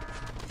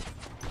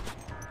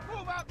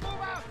 Move out! Move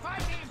out!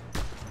 Fight him!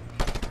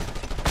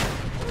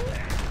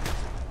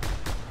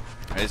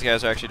 These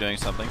guys are actually doing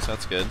something, so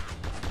that's good.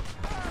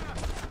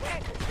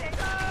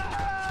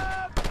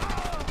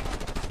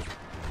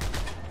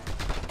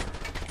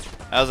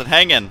 How's it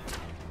hanging?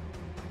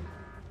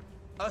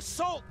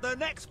 Assault the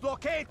next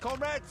blockade,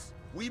 comrades.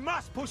 We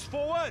must push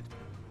forward.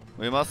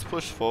 We must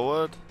push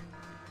forward.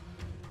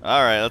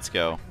 Alright, let's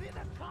go.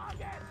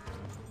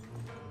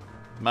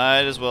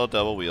 Might as well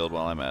double wield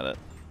while I'm at it.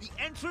 The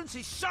entrance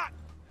is shut.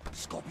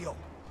 Scorpio,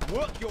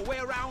 work your way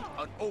around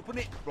and open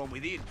it from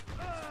within.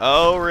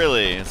 Oh,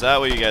 really? Is that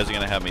what you guys are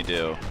going to have me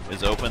do?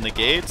 Is open the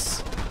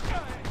gates?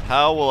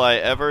 How will I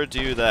ever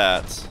do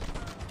that?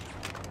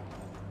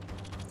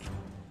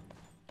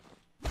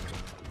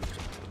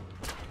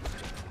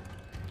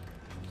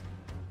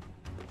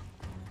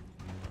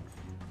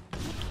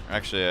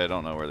 Actually, I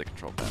don't know where the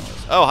control panel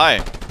is. Oh, hi!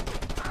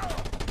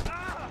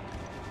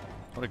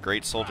 What a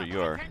great soldier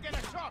you are. Can't get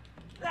a shot.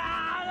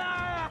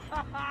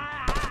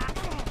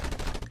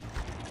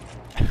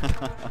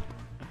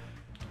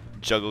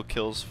 Juggle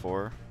kills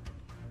 4.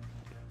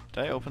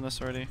 Did I open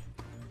this already?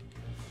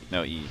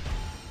 No, E.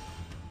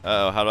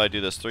 Uh-oh, how do I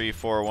do this? 3,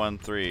 4, 1,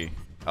 3.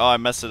 Oh, I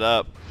messed it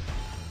up.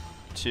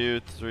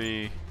 2,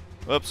 3.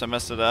 Whoops, I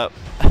messed it up.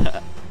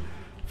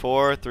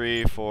 4,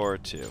 3, 4,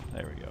 2.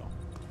 There we go.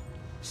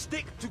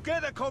 Stick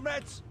together,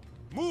 comrades.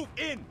 Move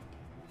in.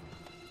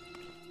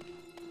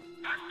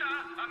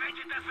 I've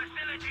entered the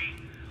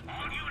facility.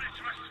 All units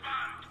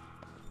respond.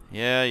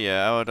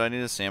 Yeah. Oh, do I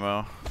need this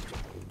ammo?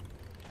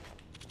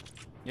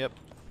 Yep.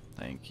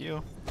 Thank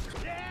you.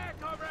 Yeah,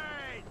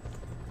 comrades.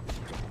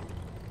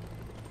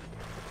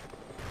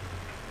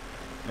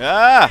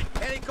 Ah!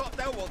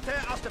 Helicopter will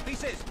tear us to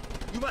pieces.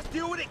 You must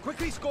deal with it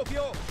quickly,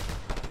 Scorpio.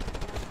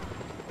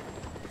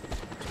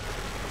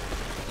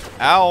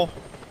 Ow!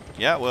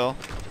 Yeah, it will.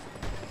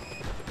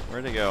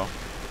 Where'd it go?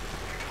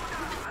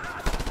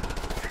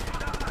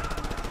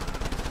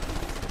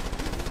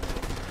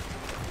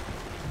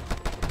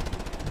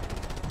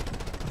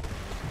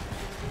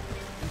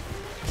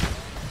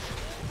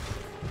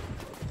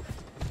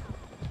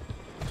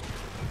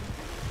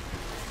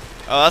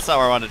 Oh, that's not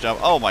where I wanted to jump.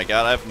 Oh my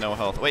god, I have no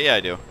health. Wait, yeah, I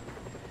do.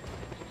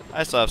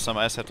 I still have some.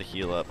 I just have to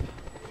heal up.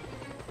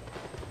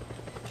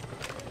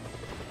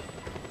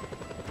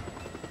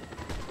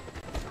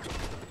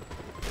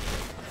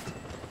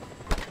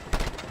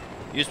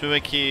 Use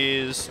movement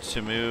keys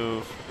to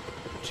move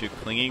to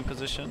clinging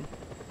position.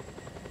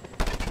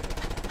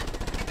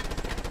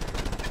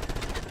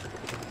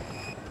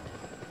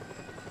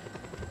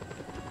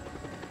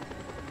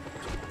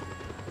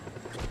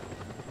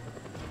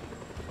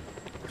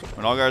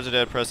 When all guards are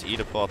dead, press E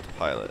to pull out the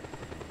pilot.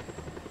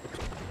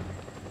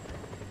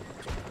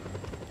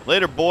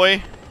 Later,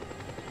 boy!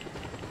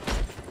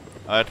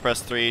 I have to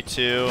press 3,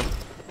 2,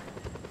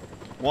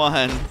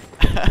 1. Mind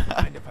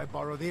if I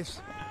borrow this?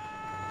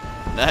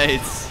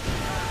 Nice.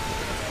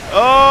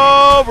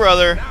 Oh,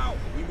 brother. Now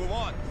we move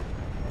on.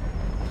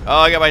 Oh,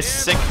 I got my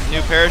sick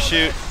new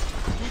parachute.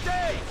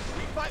 Today,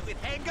 we fight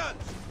with handguns.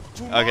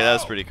 Okay, that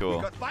was pretty cool.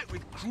 We got fight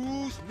with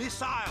cruise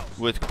missiles.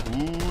 With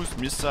cruise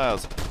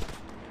missiles.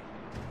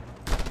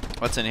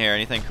 What's in here?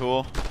 Anything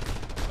cool?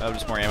 Oh,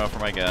 just more ammo for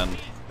my gun.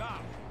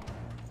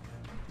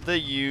 The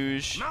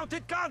huge.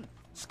 Mounted gun.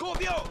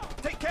 Scorpio,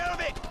 take care of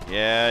it.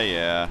 Yeah,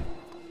 yeah.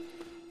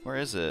 Where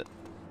is it?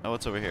 Oh,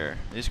 it's over here.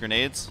 These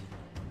grenades?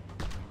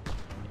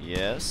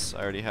 Yes,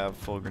 I already have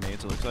full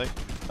grenades, it looks like.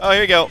 Oh,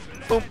 here you go.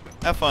 Boom.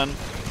 Have fun.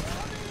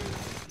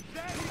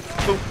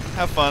 Boom.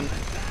 Have fun.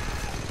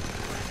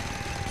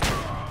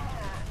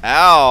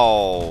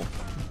 Ow.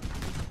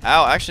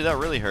 Ow, actually that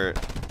really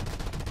hurt.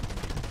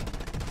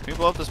 Can we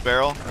blow up this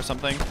barrel or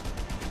something?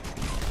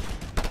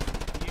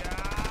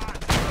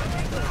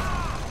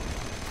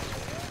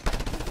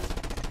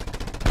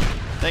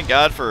 Thank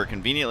God for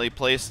conveniently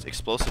placed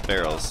explosive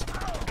barrels.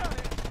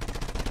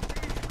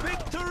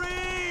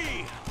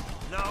 Victory!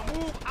 Now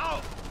move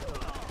out.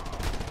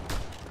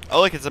 Oh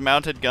look, it's a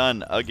mounted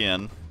gun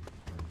again.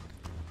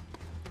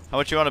 How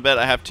much you want to bet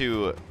I have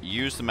to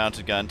use the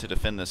mounted gun to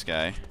defend this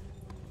guy?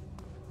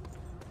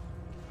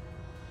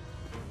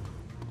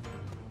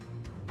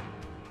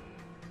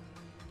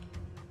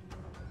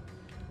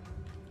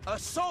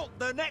 Assault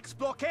the next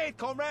blockade,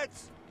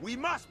 comrades. We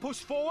must push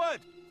forward.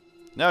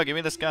 No, give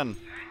me this gun.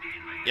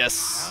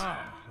 Yes. Now,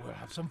 we'll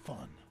have some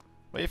fun.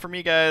 Wait for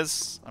me,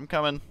 guys. I'm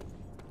coming.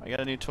 I got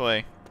a new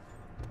toy.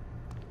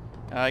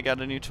 I got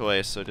a new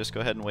toy, so just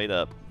go ahead and wait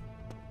up.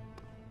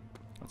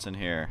 What's in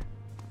here?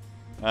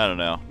 I don't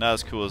know. Not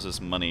as cool as this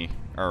money.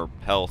 Or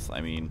health,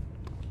 I mean.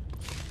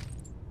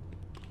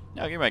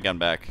 Now give me my gun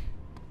back.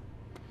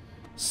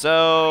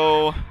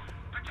 So...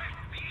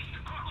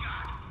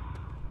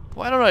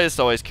 why don't I just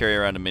always carry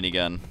around a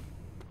minigun?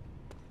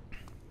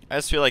 I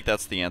just feel like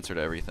that's the answer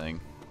to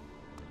everything.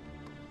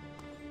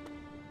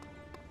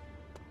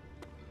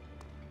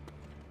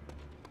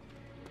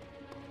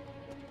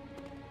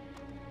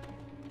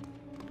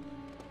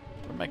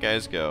 Where'd my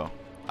guys go?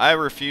 I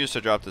refuse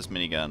to drop this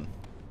minigun.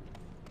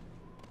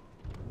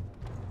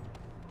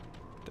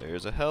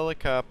 There's a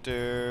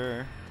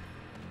helicopter.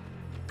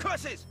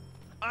 Curses!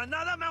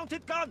 Another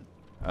mounted gun.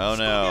 Oh no.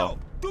 Scorpio,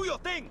 do your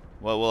thing.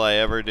 What will I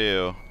ever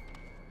do?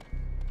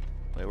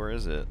 Wait, where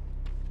is it?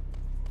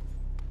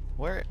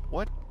 Where?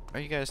 What are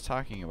you guys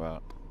talking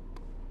about?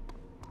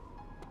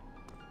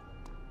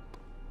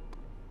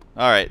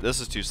 Alright, this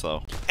is too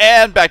slow.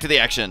 And back to the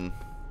action.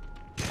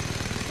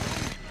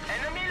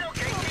 Enemy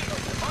located.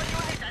 All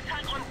units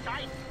attack on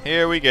sight.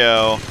 Here we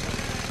go.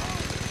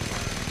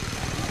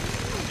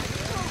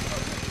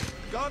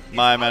 Gun is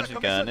My out of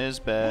mounted gun commission. is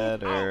Move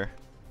better.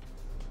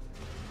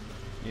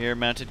 out. Your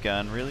mounted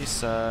gun really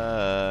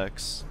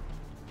sucks.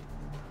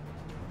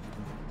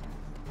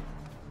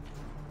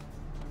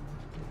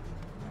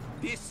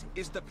 This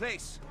is the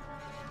place.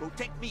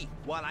 Protect me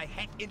while I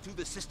hack into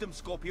the system,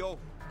 Scorpio.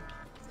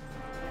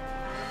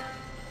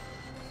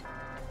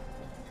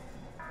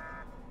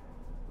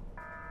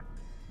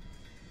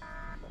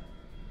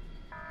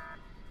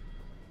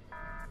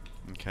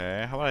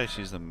 Okay, how about I just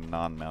use the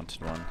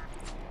non-mounted one?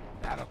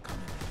 That'll come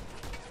in.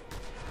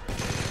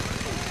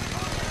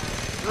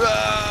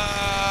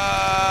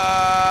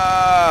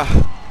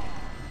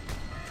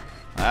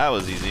 That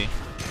was easy.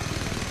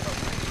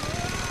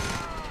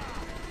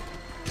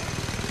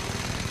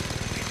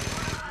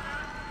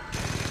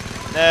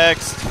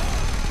 Next.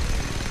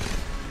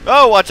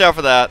 Oh, watch out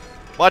for that.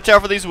 Watch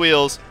out for these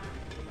wheels.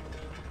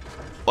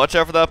 Watch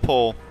out for that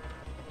pole.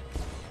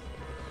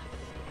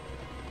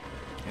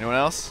 Anyone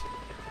else?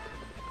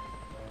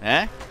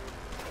 Eh?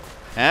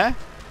 Eh?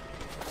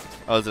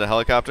 Oh, is it a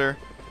helicopter?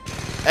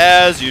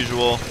 As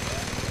usual.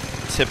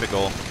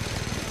 Typical.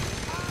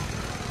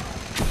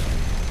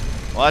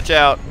 Watch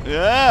out.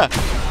 Yeah.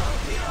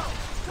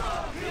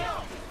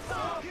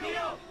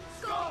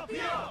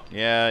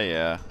 Yeah,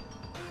 yeah.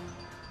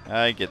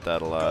 I get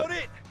that a lot. Got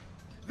it.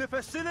 The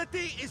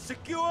facility is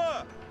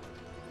secure.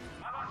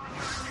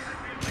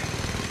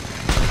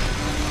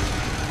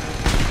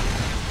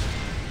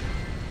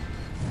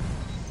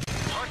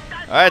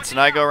 Alright, so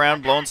now I go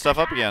around blowing stuff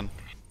up again.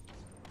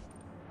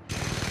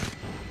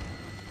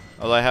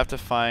 Although I have to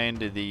find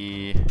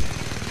the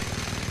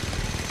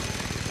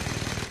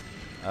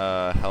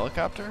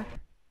helicopter.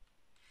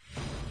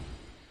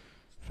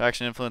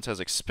 Faction influence has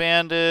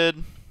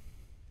expanded.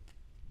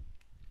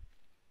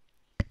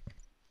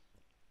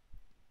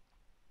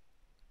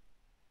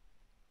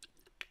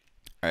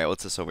 Alright,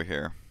 what's this over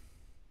here?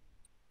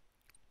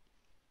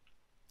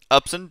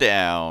 Ups and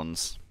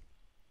downs.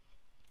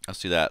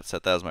 Let's do that.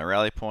 Set that as my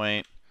rally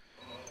point.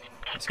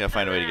 Just gotta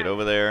find a way to get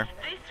over there.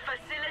 This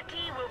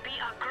facility will be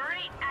a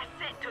great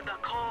asset to the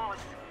cause.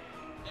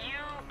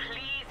 You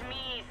please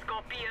me,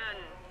 Scorpion.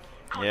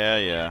 Yeah,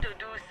 Continue yeah. to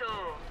do so,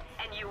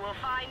 and you will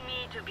find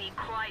me to be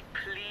quite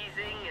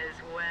pleasing as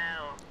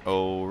well.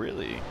 Oh,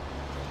 really?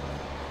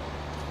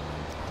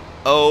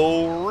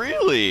 Oh,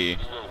 really?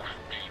 Loaf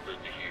demon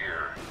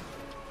here.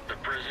 The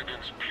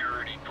President's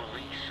Purity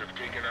Police have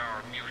taken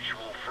our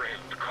mutual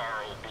friend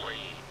Carl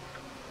Blaine.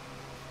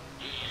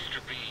 He used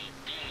to be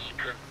the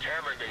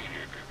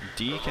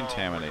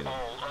decontaminated. Along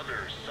with all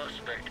other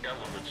suspect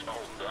elements on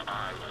the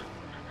island.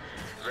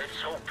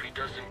 Let's hope he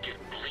doesn't get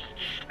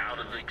bleached out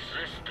of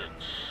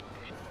existence.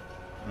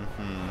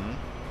 Mm-hmm.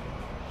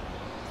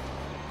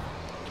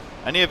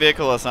 I need a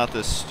vehicle that's not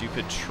this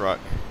stupid truck.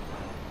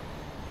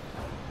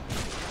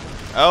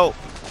 Oh!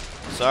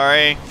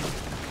 Sorry.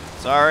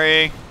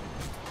 Sorry.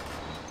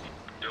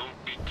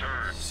 Don't be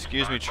turned.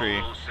 Excuse me, tree.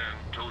 By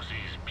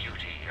Santosi's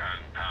beauty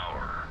and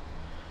power.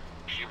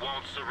 She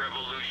wants a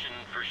revolution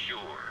for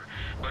sure,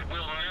 but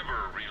will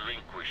never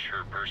relinquish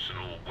her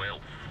personal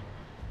wealth.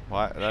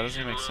 Why? That doesn't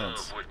She's make in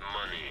sense. love with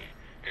money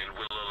and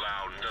will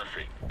allow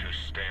nothing to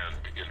stand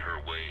in her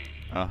way.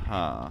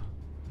 Uh-huh.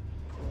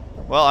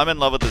 Well, I'm in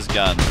love with this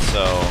gun,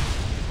 so...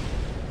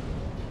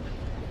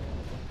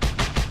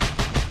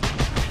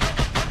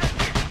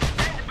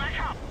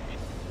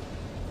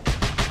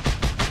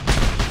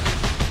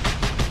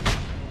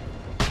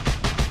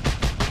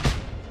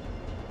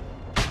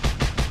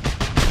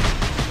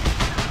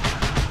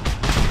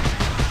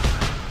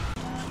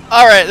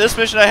 Alright, this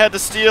mission I had to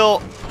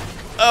steal...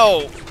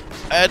 Oh!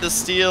 I had to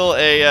steal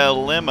a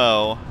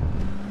limo.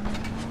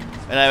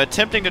 And I'm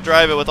attempting to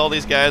drive it with all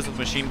these guys with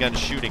machine guns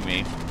shooting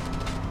me.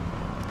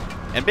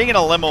 And being in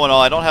a limo and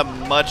all, I don't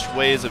have much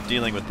ways of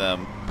dealing with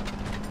them.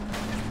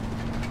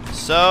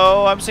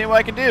 So, I'm seeing what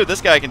I can do.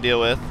 This guy I can deal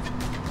with.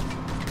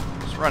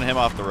 Just run him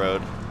off the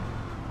road.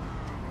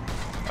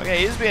 Okay,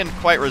 he's being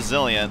quite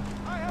resilient.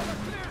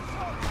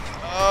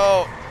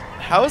 Oh!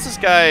 How is this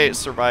guy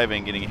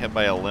surviving getting hit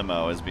by a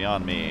limo is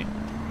beyond me.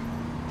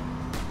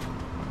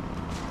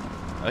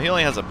 Oh, he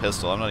only has a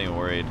pistol. I'm not even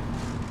worried.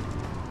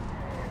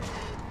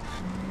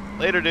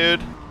 Later,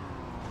 dude.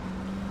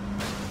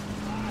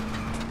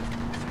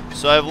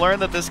 So I've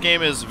learned that this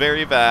game is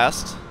very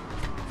vast.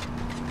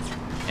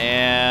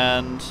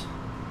 And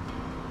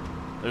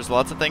there's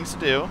lots of things to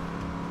do.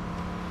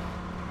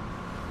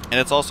 And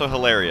it's also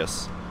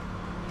hilarious.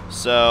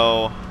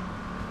 So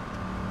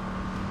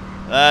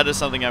that is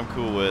something I'm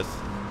cool with.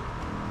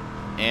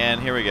 And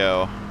here we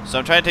go. So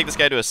I'm trying to take this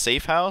guy to a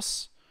safe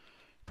house.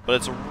 But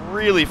it's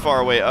really far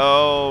away.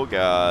 Oh,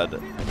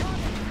 God.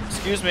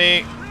 Excuse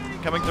me.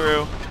 Coming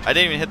through. I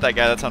didn't even hit that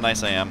guy. That's how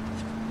nice I am.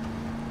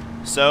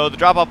 So the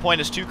drop-off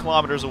point is 2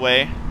 kilometers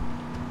away.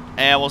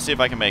 And we'll see if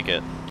I can make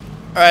it.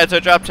 Alright, so I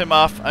dropped him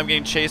off. I'm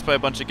getting chased by a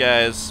bunch of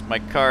guys. My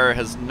car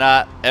has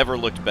not ever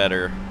looked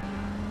better.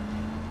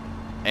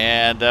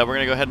 And we're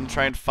going to go ahead and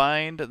try and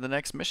find the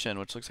next mission,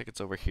 which looks like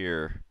it's over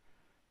here.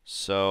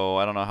 So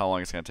I don't know how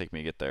long it's going to take me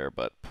to get there,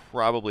 but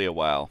probably a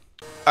while.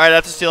 Alright, I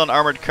have to steal an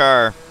armored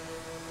car.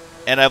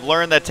 And I've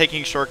learned that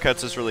taking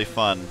shortcuts is really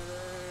fun.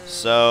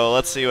 So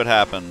let's see what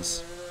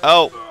happens.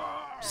 Oh!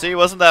 See,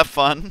 wasn't that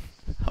fun?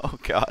 Oh,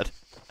 God.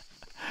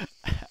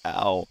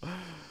 Ow.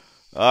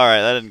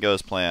 Alright, that didn't go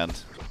as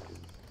planned.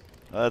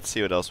 Let's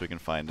see what else we can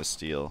find to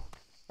steal.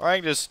 Or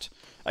I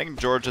can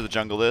George of the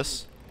Jungle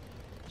this.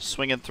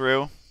 Swing it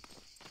through.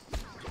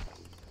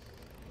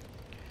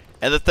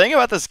 And the thing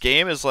about this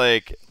game is,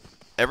 like,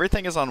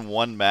 everything is on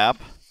one map.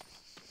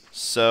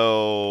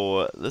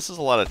 So this is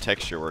a lot of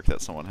texture work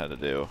that someone had to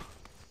do.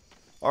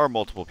 Or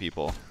multiple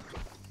people.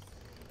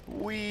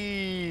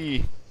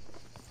 Whee!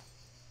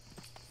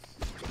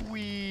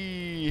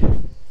 Whee!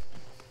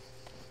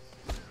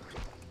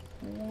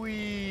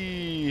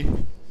 Whee!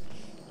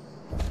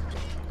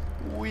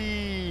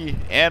 Whee!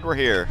 And we're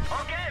here.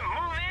 Okay,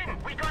 move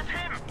in. We got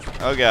him.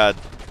 Oh, God.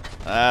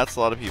 That's a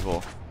lot of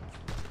people.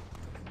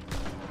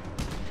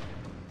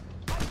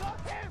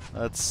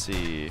 Let's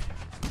see.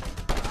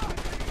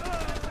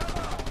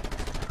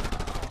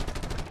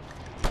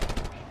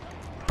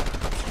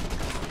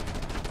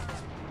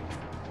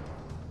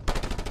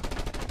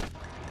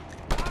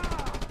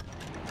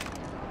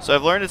 So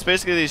I've learned it's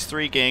basically these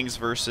 3 gangs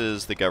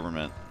versus the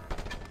government.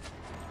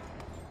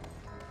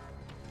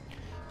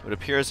 It would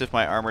appear as if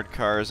my armored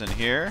car is in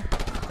here.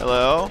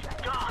 Hello?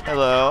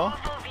 Hello?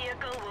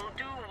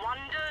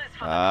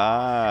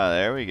 Ah,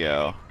 there we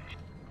go.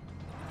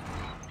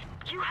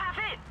 You have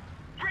it.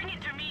 Bring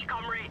it to me,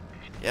 comrade.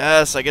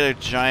 Yes, I get a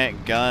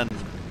giant gun.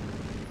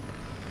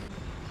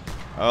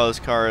 Oh, this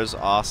car is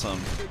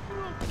awesome.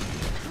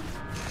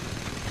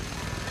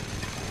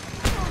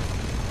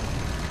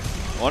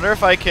 I wonder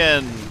if I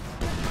can...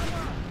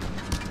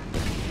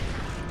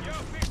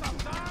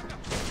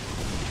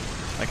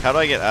 Like, how do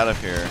I get out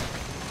of here?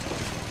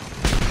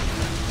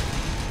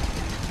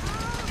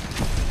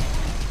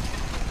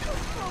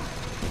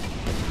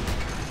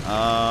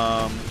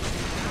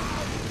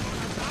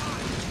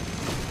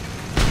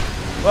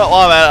 Well,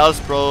 while I'm at it, I'll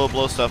just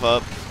blow stuff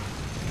up.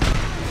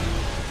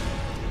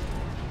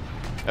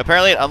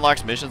 Apparently it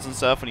unlocks missions and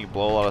stuff when you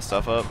blow a lot of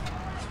stuff up.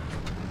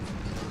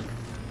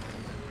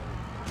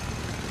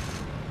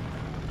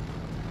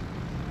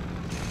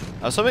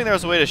 I was hoping there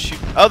was a way to shoot.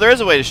 Oh, there is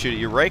a way to shoot it.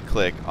 You right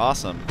click.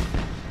 Awesome.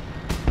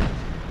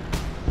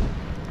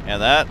 And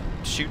that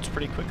shoots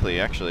pretty quickly,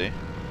 actually.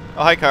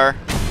 Oh, hi, car.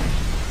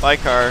 Bye,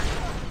 car.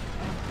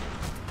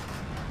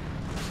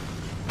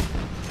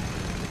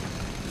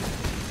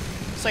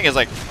 This thing is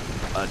like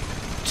a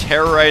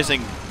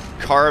terrorizing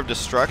car of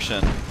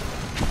destruction.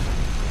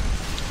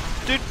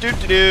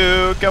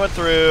 Coming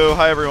through.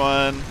 Hi,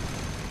 everyone.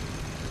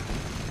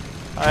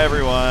 Hi,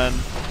 everyone.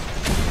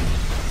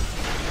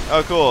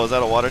 Oh, cool. Is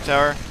that a water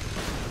tower?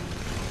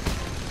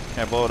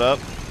 Can I blow it up?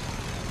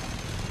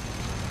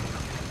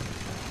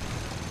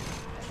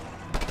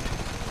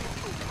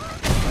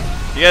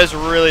 You guys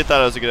really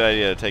thought it was a good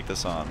idea to take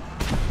this on.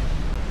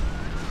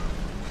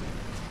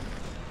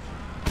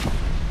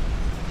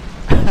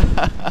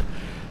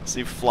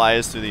 See,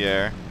 flies through the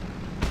air.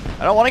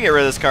 I don't want to get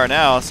rid of this car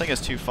now. This thing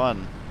is too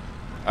fun.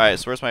 Alright,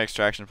 so where's my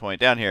extraction point?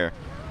 Down here.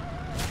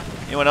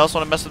 Anyone else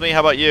want to mess with me?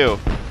 How about you?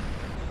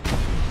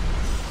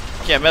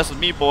 You can't mess with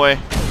me, boy.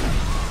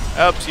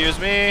 Oh, excuse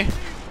me.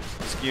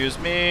 Excuse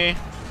me.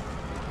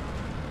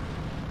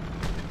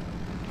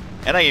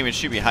 And I can even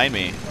shoot behind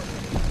me.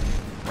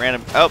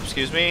 Random. Oh,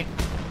 excuse me.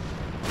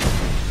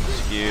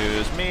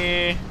 Excuse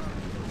me.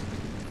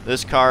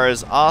 This car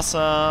is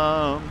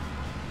awesome.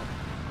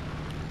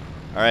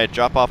 Alright,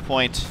 drop off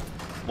point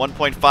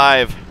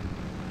 1.5.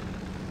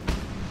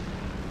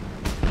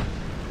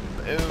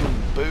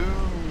 Boom,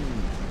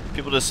 boom.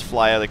 People just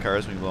fly out of the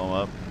cars when we blow them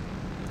up.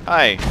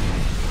 Hi.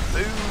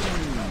 Boom.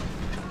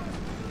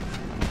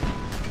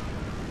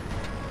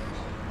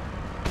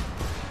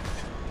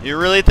 You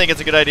really think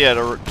it's a good idea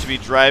to be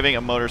driving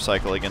a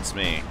motorcycle against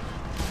me?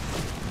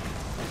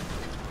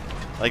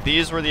 Like,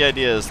 these were the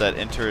ideas that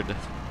entered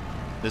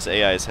this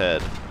AI's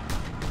head.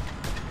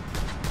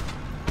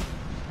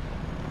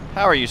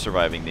 How are you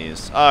surviving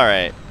these?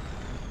 Alright.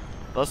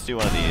 Let's do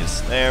one of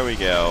these. There we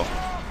go.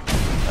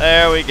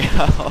 There we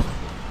go.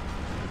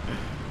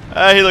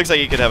 He looks like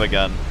he could have a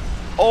gun.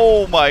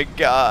 Oh my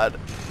god.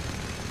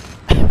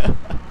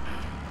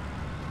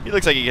 He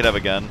looks like he could have a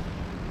gun.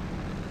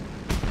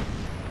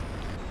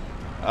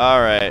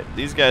 Alright.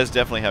 These guys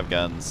definitely have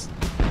guns.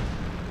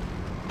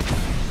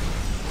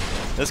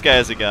 This guy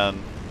has a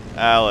gun.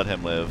 I'll let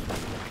him live.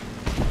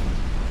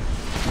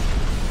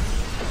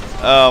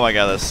 Oh my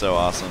god, that's so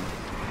awesome.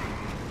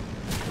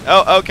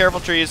 Oh,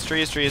 careful, trees,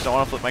 trees, trees. Don't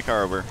want to flip my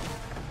car over.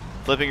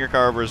 Flipping your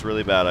car over is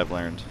really bad, I've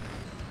learned.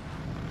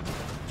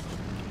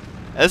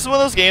 And this is one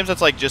of those games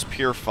that's like just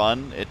pure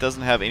fun. It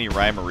doesn't have any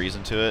rhyme or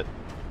reason to it.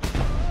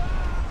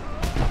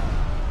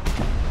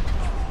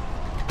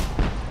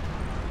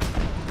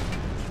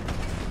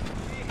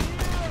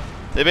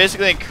 They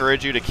basically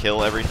encourage you to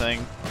kill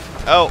everything.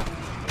 Oh!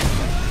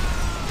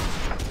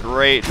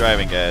 Great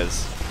driving,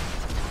 guys.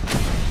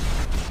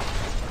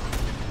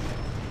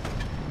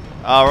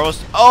 We're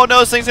almost. Oh no,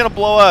 this thing's gonna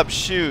blow up!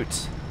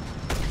 Shoot!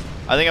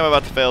 I think I'm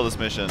about to fail this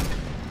mission.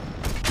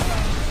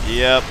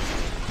 Yep.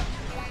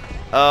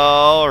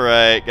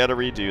 Alright, gotta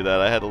redo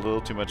that. I had a little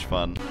too much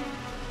fun.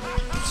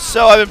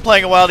 So I've been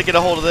playing a while to get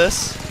a hold of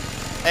this.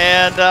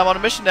 And I'm on a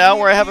mission now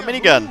where I have a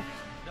minigun.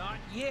 Not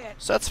yet.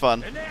 So that's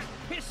fun. And that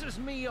pisses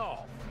me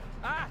off.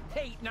 I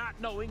hate not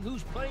knowing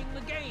who's playing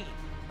the game.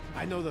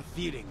 I know the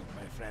feeling,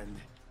 my friend.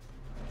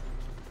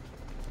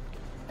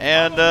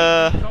 And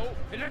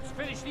And let's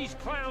finish these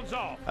clowns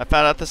off. I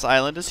found out this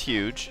island is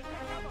huge.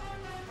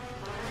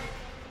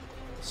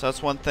 So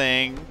that's one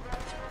thing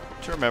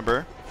to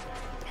remember.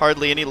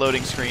 Hardly any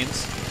loading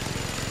screens.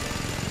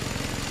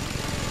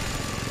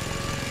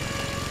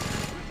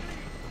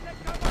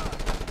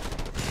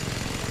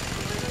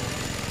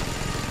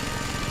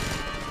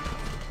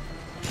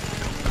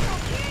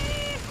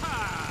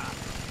 Yeehaw!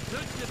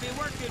 Good to be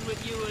working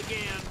with you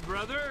again,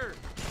 brother.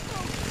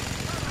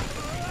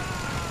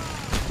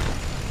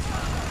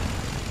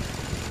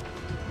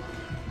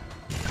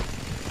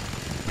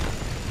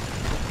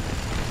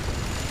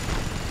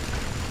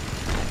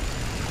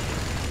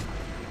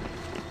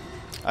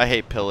 I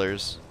hate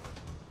pillars.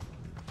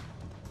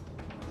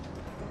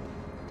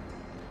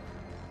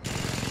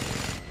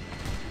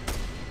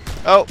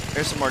 Oh,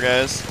 here's some more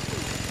guys.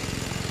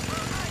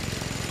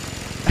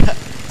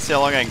 See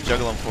how long I can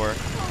juggle them for.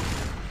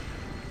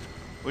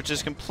 Which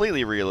is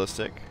completely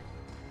realistic.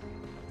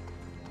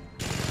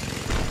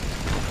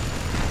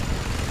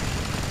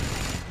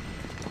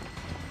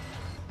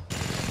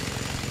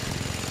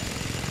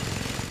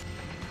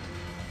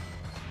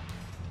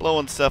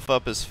 Blowing stuff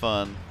up is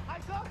fun.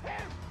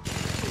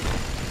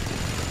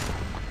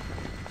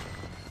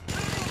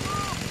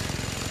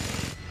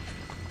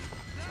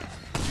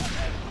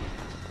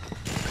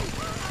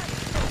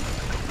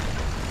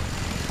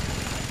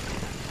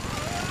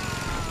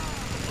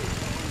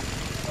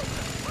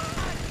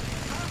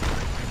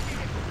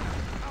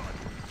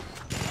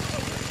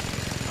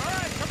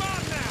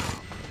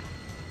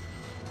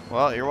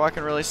 Well, you're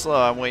walking really slow.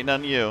 I'm waiting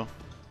on you.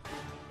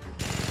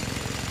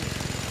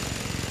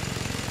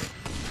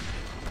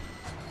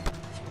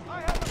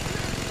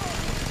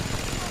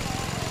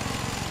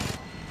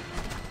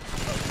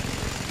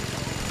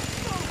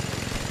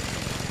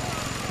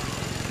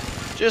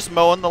 Just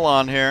mowing the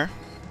lawn here.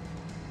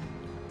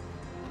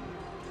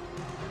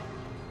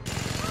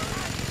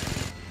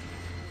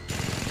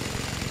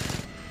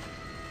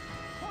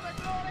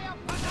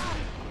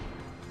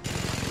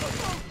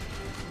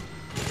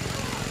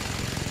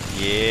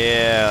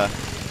 Yeah.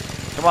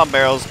 Come on,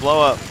 barrels,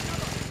 blow up.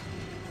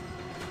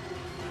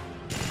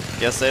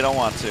 Guess they don't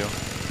want to.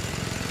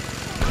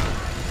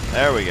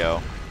 There we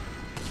go.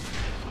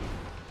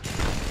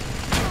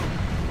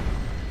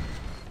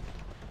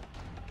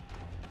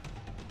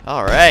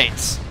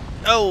 Alright.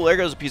 Oh, there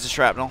goes a piece of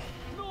shrapnel.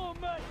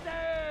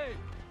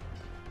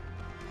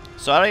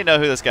 So I don't even know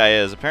who this guy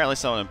is. Apparently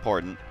someone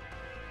important.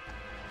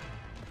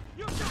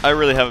 I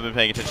really haven't been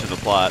paying attention to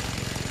the plot.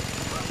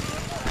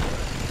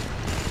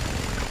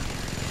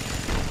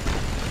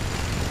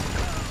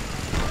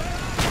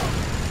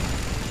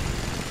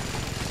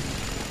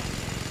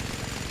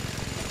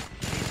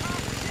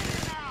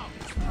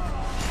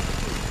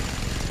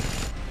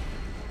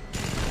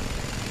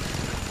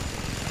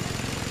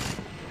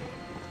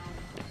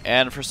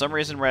 And for some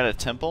reason we're at a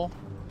temple.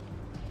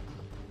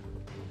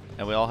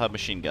 And we all have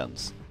machine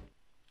guns.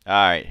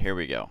 Alright, here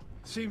we go.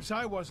 Seems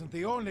I wasn't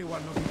the only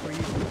one looking for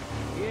you.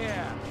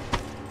 Yeah,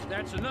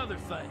 that's another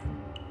thing.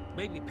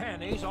 Baby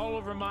panties all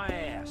over my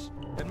ass,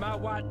 and my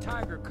white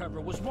tiger cover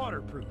was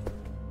waterproof.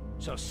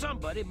 So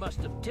somebody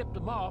must have tipped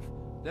them off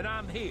that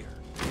I'm here.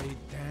 Wait,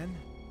 Dan?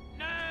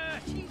 Nah,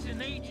 she's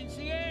an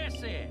agency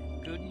asset.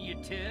 Couldn't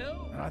you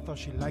tell? And I thought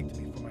she liked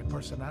me for my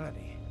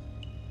personality.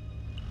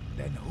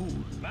 Then who?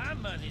 My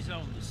money's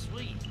on the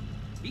Swede.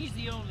 He's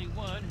the only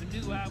one who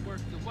knew I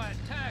worked the white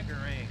tiger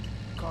angle.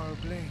 Carl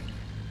Blaine.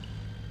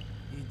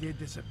 He did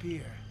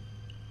disappear.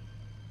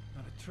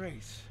 Not a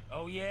trace.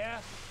 Oh yeah?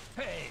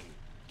 Hey,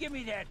 give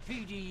me that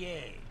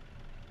PDA.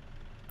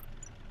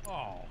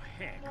 Oh,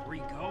 heck,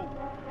 Rico.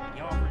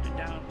 You offered to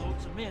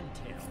download some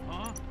intel,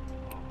 huh?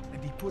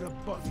 And he put a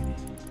bug in it.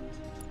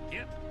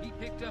 Yep, he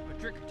picked up a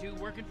trick or two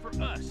working for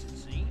us, it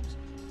seems.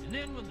 And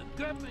then when the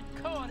government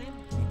caught him...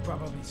 He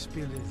probably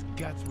spilled his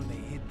guts when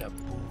they hit the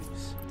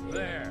booze.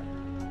 There.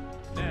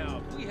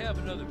 Now, if we have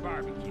another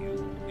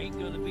barbecue, ain't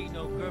gonna be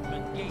no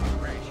government gate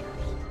crashers.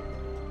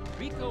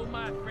 Rico,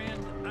 my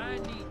friend, I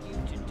need you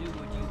to do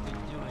what you've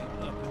been doing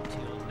up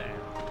until now.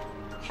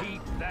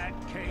 Keep that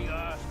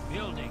chaos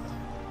building.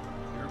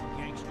 Your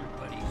gangster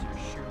buddies are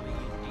surely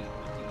in deep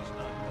with these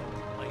unknown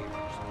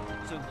players,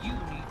 so you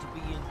need to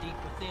be in deep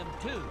with them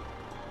too.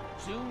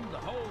 Soon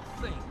the whole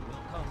thing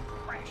will come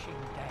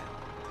crashing down,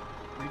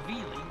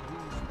 revealing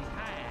who's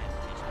behind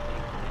this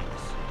big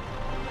mess.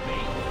 Me,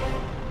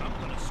 I'm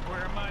gonna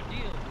square my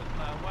deal with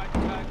my white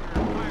tiger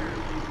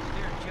firemen.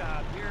 Their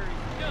job here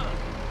is done.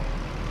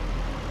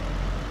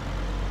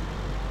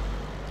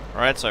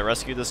 Alright, so I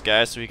rescued this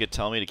guy so he could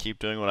tell me to keep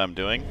doing what I'm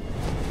doing.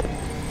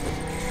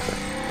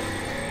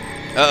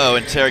 Uh-oh,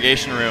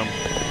 interrogation room.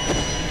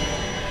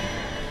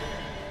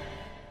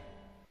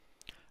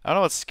 I don't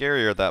know what's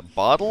scarier, that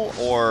bottle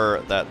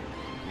or that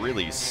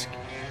really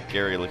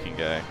scary looking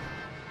guy.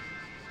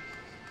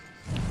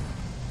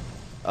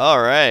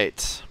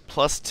 Alright.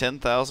 Plus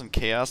 10,000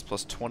 chaos,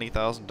 plus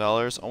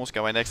 $20,000. Almost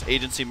got my next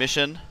agency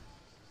mission.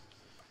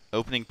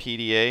 Opening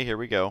PDA, here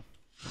we go.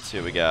 Let's see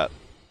what we got.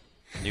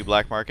 New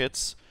black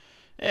markets.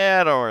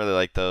 Yeah, I don't really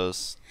like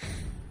those.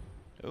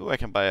 Ooh, I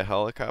can buy a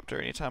helicopter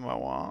anytime I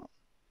want.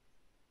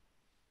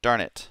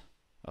 Darn it.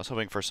 I was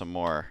hoping for some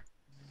more.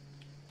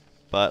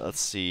 But let's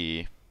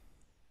see.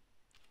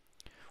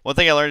 One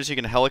thing I learned is you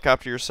can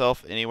helicopter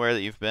yourself anywhere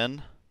that you've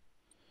been,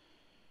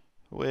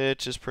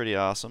 which is pretty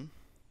awesome.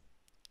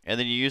 And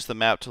then you use the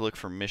map to look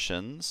for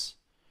missions,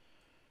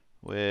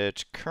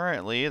 which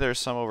currently there's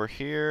some over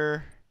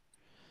here.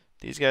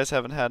 These guys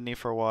haven't had any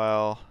for a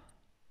while.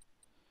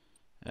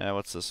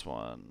 What's this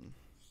one?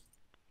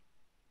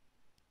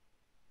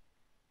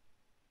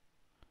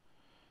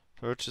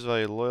 Purchase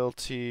value,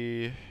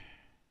 loyalty.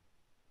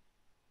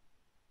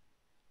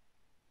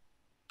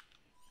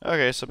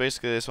 Okay, so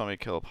basically they just want me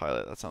to kill a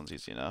pilot. That sounds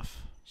easy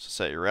enough. So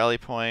set your rally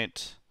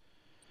point.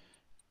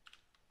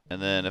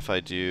 And then if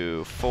I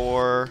do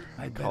 4,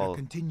 I better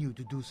continue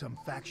to do some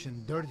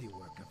faction dirty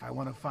work if I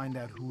want to find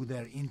out who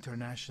their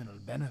international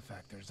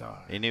benefactors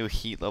are. A new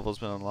heat level has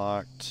been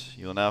unlocked.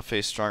 You will now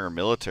face stronger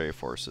military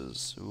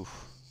forces.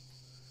 Oof.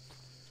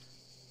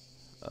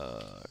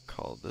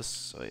 Call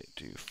this. Wait,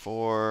 do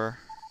 4.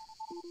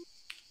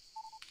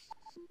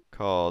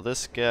 Call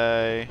this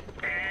guy.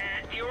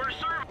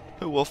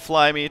 Who will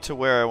fly me to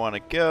where I want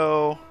to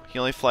go. He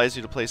only flies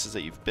you to places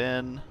that you've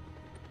been.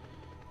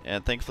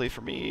 And thankfully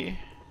for me,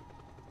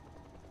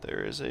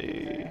 there is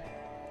a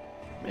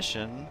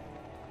mission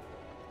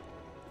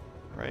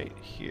right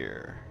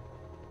here.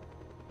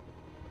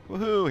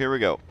 Woohoo, here we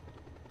go.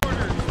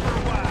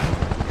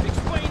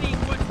 Explaining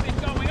what's been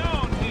going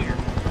on here.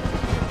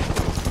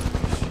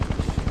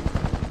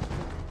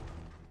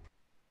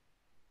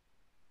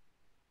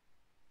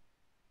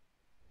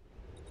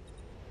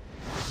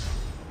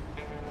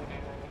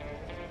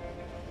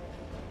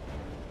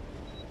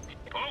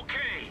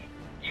 Okay,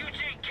 you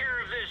take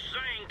care of this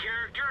Zane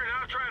character and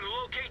I'll try to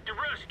locate the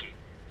Husky.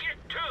 Get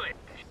to it!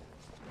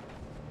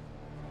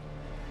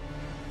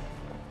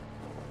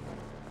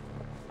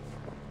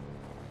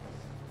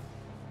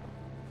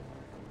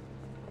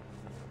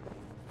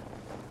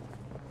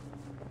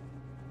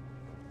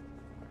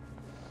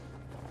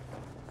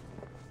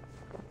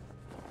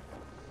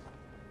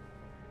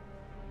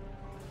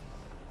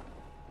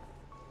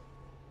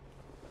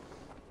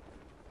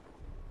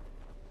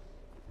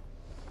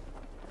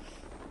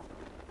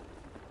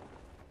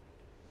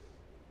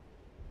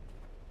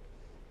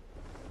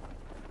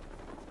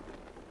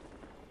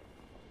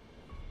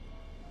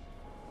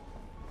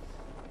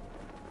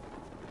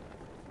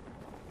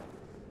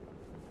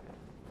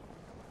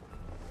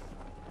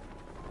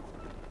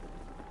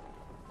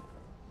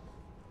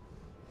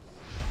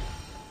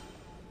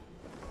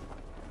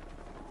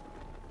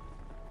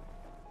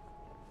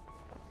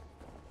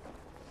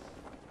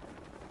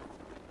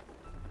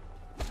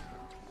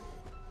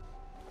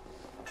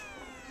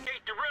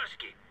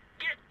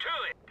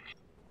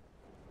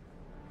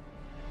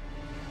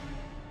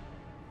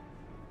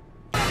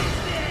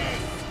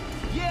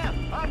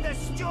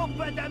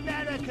 stupid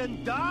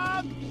American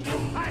dog!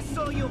 I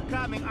saw you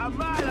coming a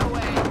mile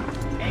away,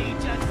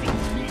 agency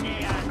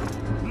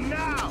minion!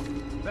 Now,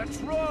 the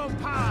true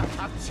power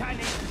of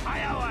Chinese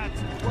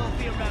fireworks will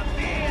be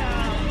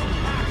revealed!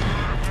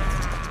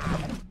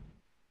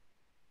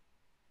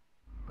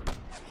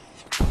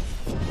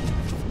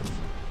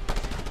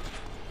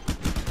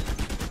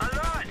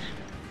 Alert!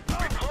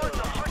 Report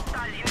the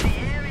hostile in the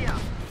area!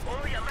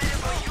 All your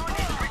available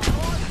units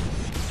report!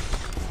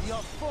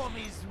 Your form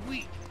is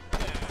weak.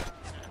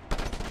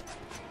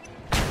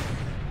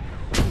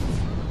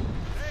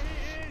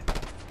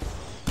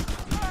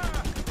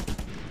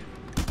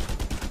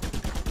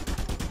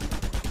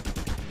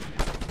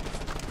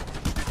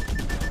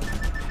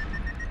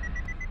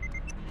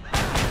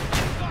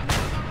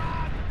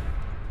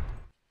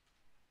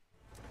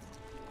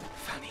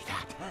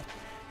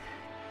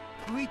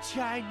 We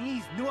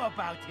Chinese knew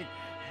about it.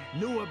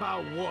 Knew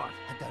about what?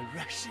 And the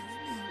Russians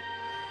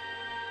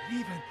knew.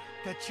 Even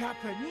the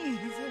Japanese.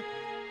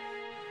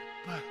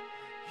 But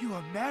you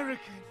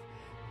Americans,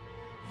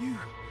 you...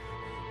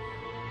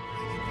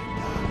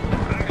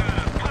 I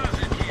got a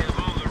positive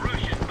on the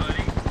Russian,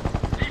 buddy.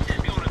 This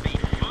is gonna be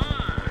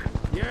fun.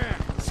 Yeah,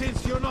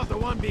 since you're not the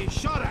one being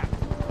shot at.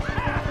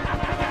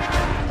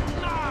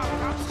 No,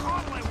 I'm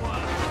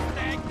Hollywood!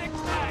 Stag the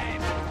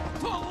claim!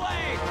 Too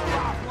late,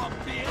 Buffalo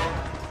Bill!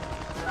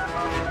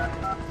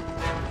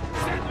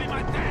 Send me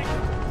my tank!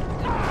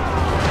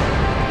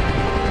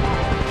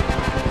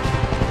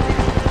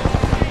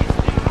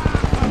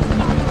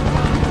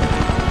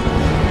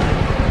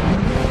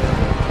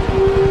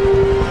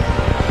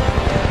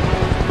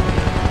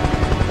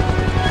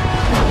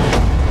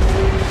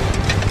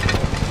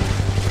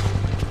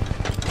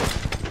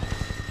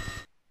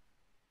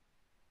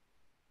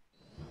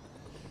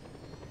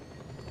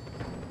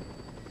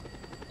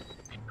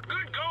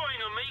 Good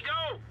going,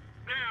 amigo.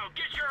 Now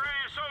get your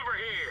ass over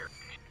here.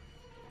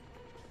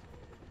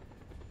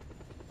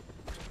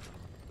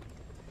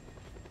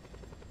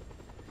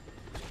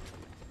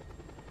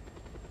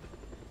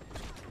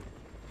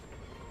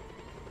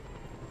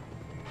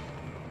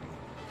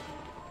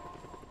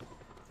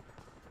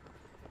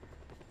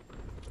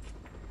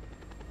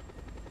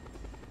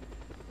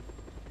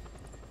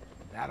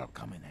 That'll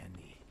come in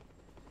handy.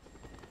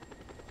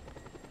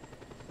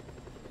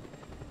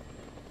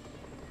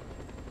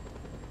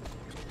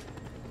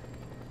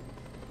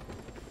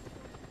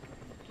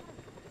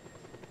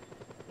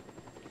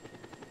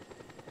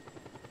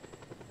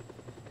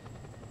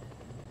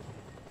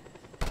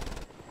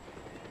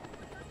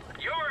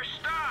 Your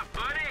stop,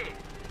 buddy.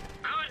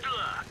 Good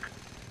luck.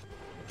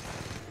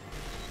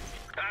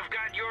 I've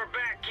got your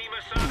back,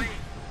 Kimasabi.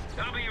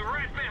 I'll be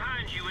right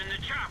behind you in the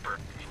chopper.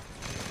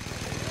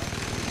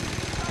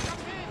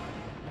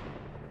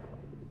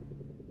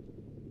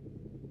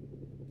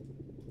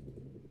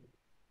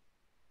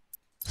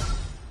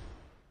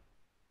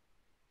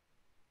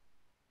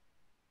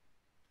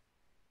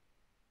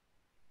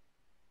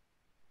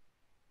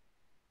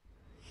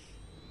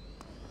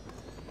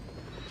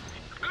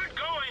 Good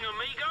going,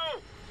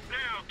 amigo.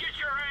 Now get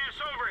your ass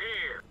over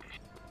here.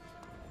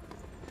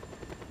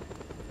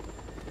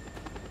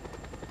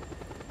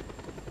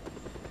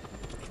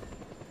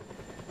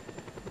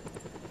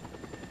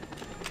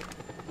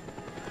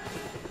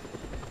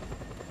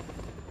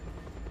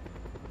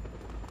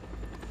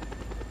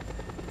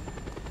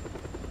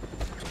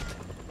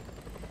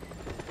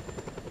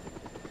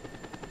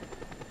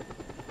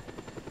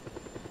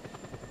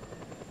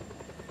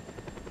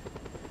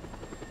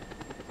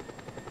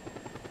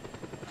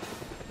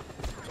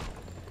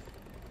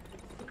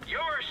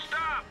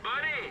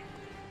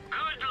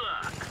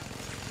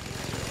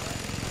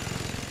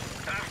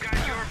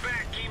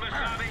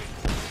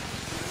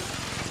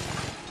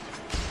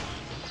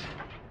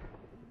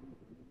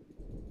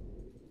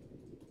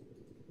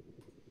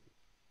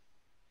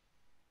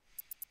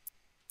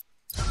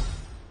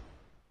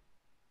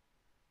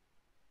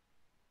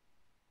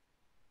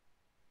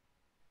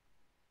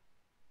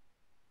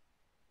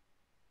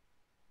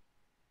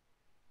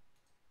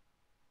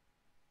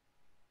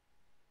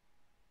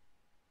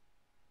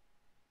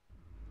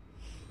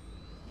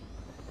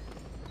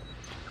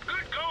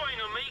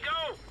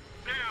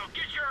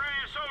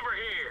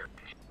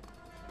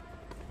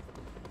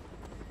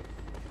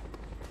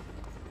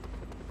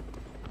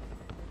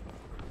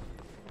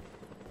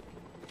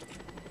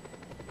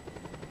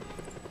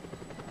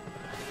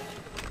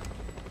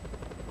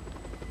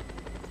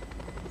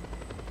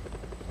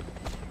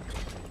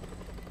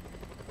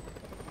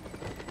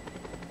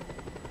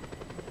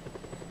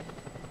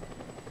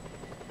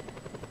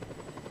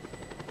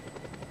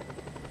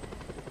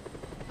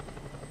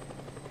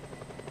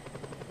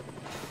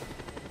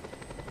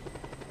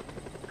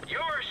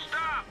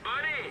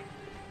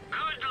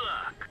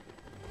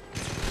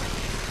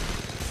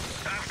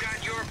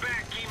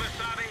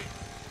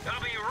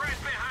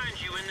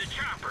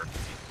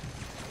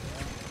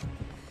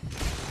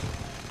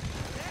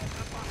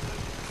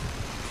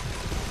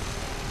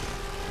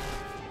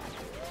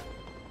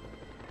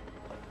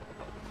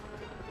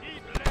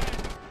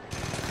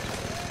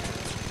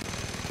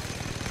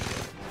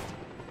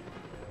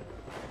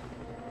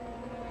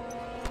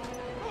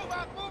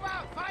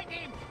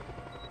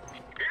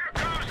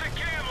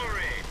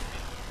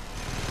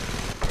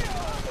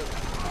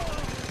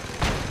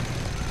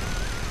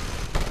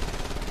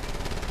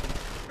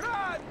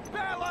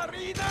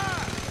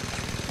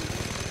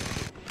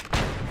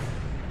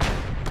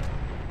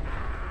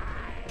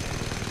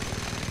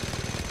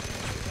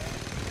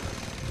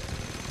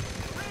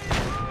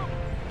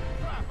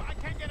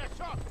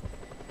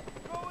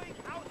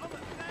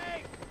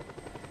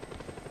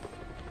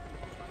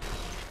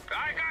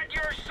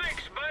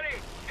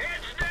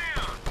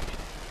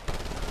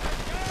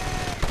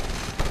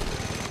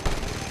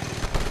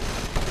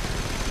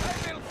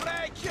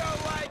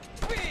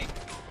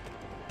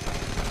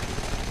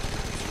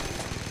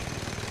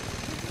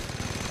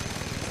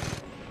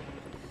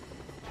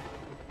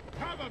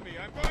 Cover me,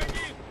 I'm going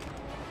in!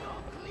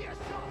 Clear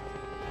shot!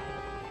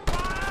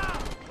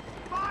 Fire!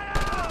 Fire!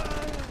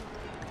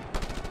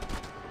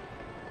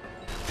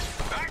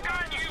 I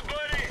got you,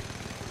 buddy!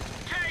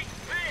 Take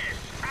this,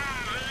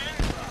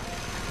 Ivan!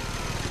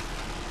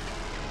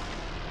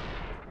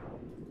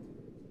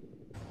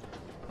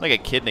 Like a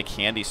kid in a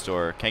candy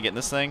store. Can I get in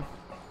this thing?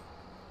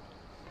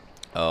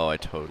 Oh, I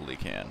totally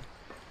can.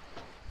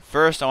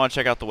 First, I want to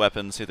check out the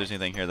weapons, see if there's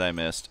anything here that I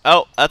missed.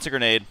 Oh, that's a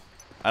grenade.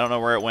 I don't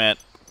know where it went.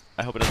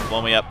 I hope it doesn't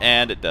blow me up,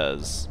 and it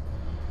does.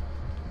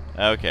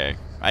 Okay.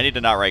 I need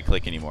to not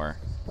right-click anymore.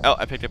 Oh,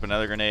 I picked up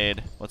another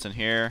grenade. What's in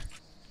here?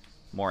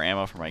 More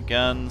ammo for my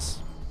guns.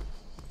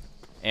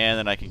 And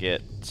then I can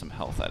get some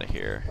health out of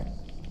here.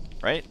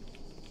 Right?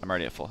 I'm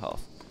already at full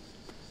health.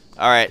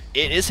 Alright,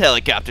 it is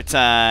helicopter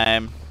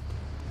time.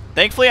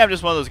 Thankfully, I'm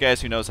just one of those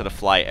guys who knows how to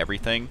fly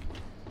everything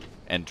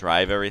and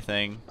drive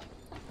everything.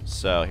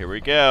 So, here we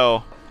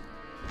go.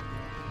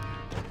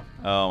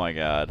 Oh my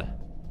god.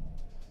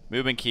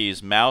 Movement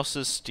keys. Mouse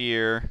is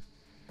steer.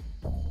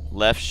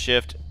 Left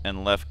shift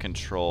and left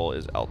control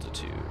is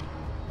altitude.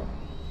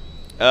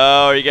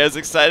 Oh, are you guys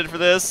excited for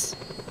this?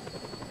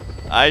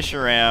 I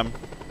sure am.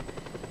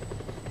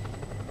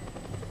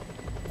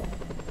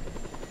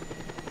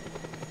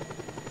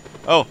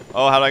 Oh,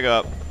 how do I go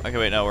up? Okay,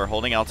 wait, no, we're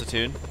holding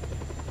altitude.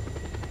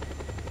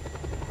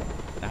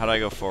 Now how do I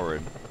go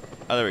forward?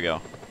 Oh, there we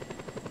go.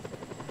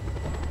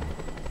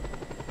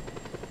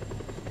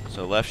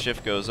 So left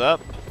shift goes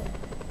up.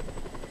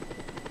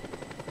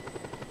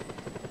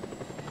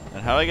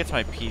 And how do I get to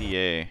my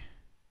PDA?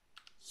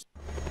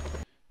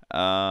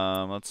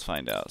 Let's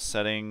find out.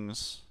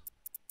 Settings.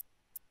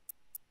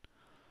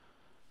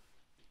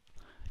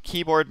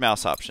 Keyboard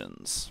mouse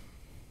options.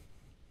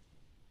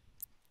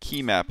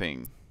 Key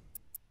mapping.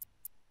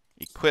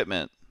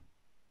 Equipment.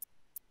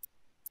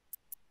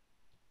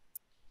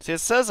 See, it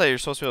says that you're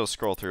supposed to be able to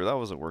scroll through. That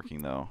wasn't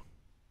working though.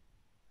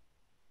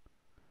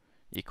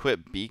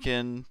 Equip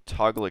beacon,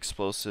 toggle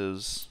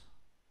explosives.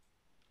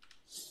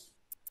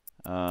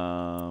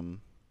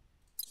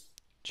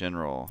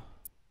 General.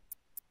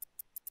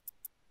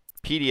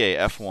 PDA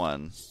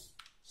F1.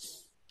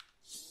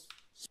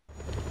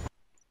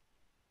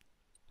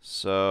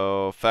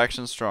 So,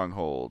 faction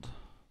stronghold.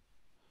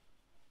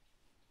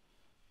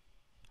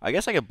 I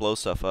guess I could blow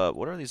stuff up.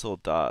 What are these little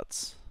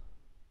dots?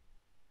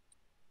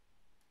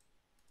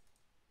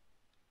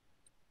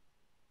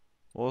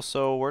 Well,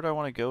 so where do I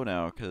want to go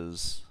now?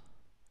 Because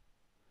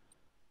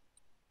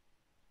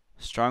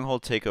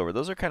stronghold takeover.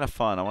 Those are kind of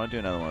fun. I want to do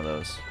another one of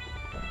those.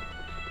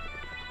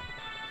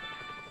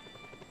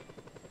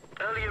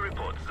 Earlier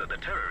reports that the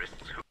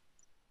terrorists who...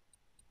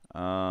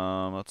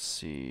 Let's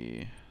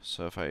see.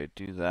 So if I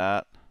do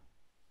that,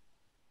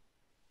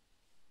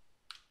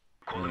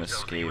 I'm gonna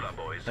escape.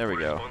 There we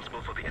go.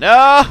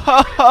 No!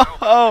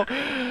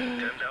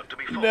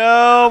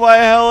 No, my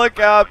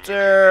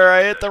helicopter!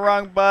 I hit the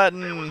wrong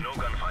button.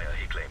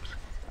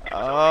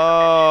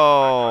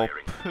 Oh,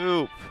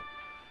 poop.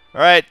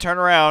 Alright, turn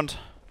around.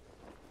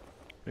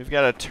 We've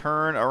got to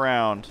turn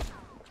around.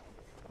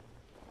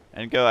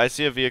 And go. I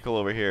see a vehicle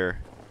over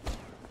here.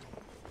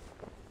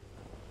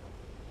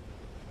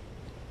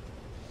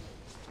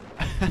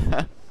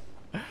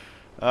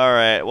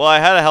 Alright, well I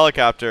had a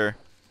helicopter.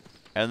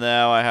 And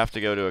now I have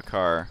to go to a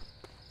car.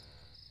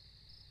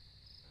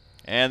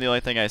 And the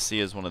only thing I see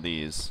is one of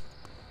these.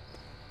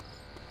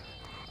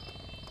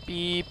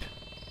 Beep.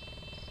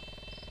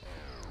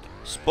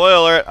 Spoiler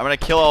alert, I'm gonna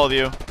kill all of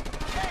you.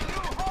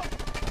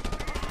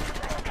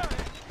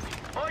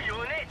 All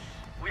units,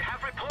 we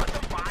have reports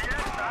of fire,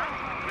 sir.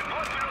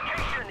 Report to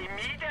location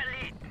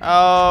immediately.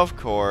 Of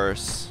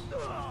course.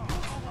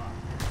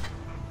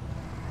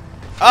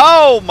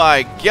 Oh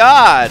my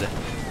god!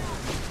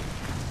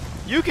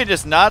 You can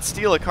just not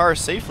steal a car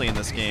safely in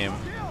this game.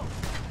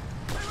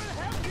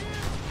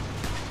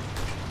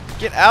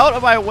 Get out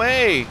of my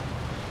way!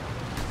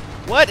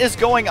 What is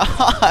going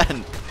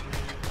on?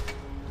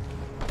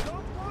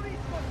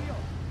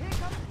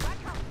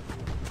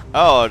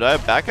 Oh, do I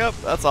have backup?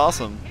 That's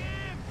awesome.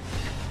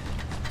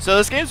 So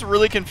this game's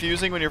really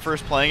confusing when you're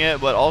first playing it,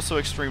 but also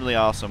extremely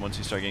awesome once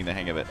you start getting the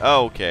hang of it.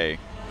 Oh, okay.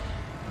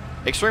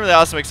 Extremely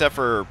awesome except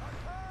for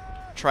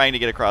trying to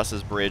get across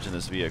this bridge in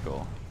this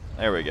vehicle.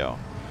 There we go.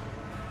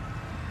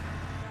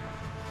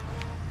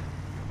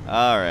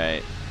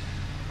 Alright.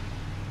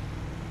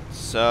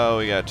 So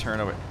we gotta turn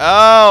over.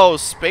 Oh,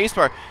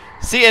 spacebar.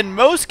 See, in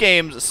most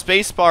games,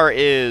 spacebar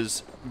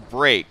is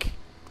brake.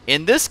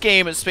 In this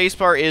game,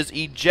 spacebar is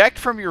eject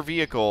from your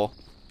vehicle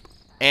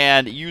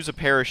and use a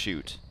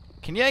parachute.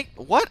 Can you...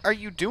 What are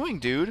you doing,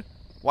 dude?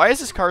 Why is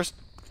this car...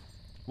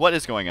 What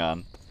is going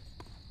on?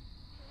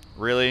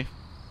 Really?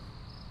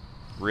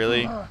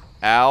 Really?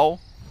 Ow.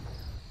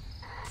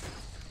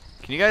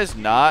 Can you guys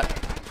not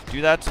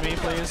do that to me,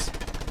 please?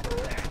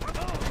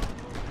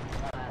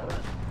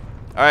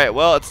 Alright,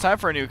 well, it's time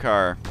for a new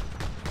car.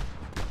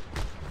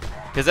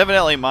 Because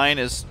evidently mine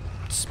is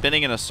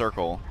spinning in a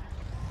circle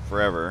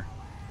forever.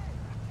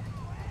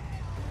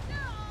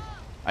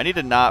 I need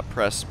to not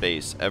press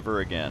space ever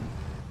again.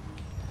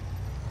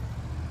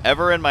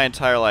 Ever in my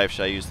entire life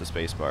should I use the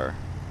spacebar.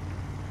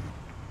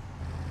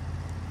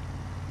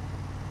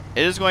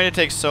 It is going to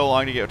take so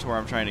long to get to where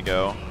I'm trying to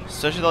go.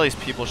 Especially with all these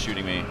people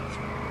shooting me.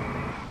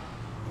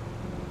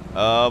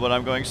 Oh, but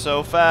I'm going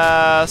so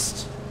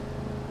fast.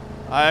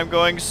 I'm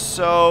going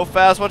so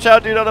fast. Watch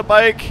out, dude, on a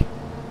bike.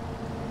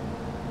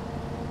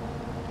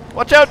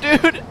 Watch out,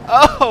 dude.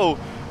 Oh,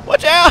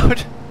 watch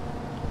out.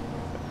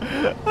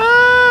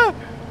 Ah,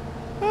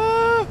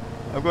 ah.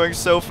 I'm going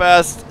so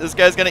fast. This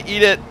guy's going to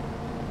eat it.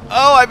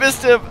 Oh, I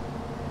missed him.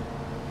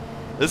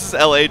 This is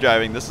LA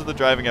driving. This is the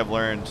driving I've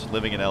learned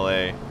living in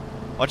LA.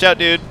 Watch out,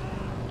 dude.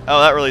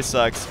 Oh, that really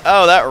sucks.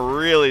 Oh, that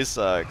really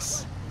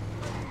sucks.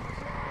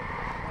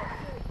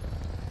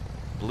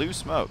 Blue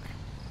smoke.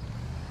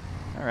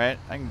 Alright,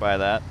 I can buy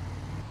that.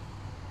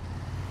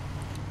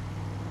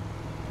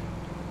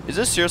 Is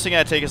this seriously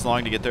going to take as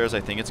long to get there as I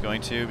think it's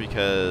going to?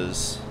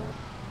 Because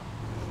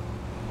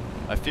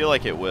I feel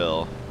like it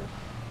will.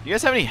 Do you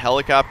guys have any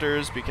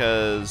helicopters?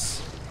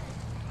 Because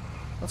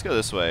let's go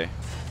this way.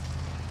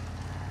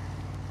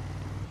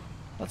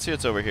 Let's see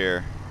what's over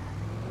here.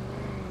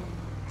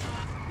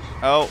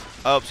 Oh,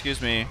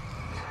 excuse me.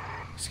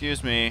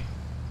 Excuse me.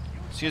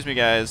 Excuse me,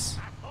 guys.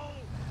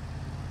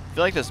 I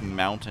feel like this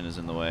mountain is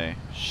in the way.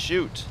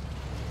 Shoot.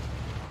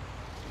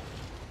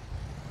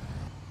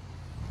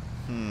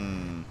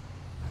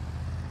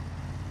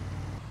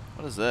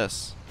 What is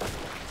this?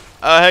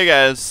 Hey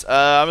guys.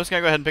 I'm just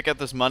gonna go ahead and pick up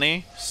this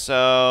money.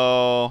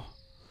 So,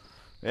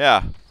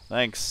 yeah.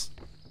 Thanks.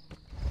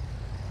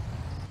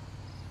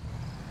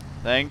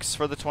 Thanks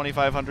for the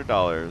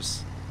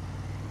 $2,500.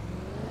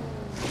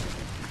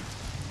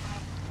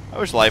 I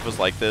wish life was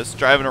like this.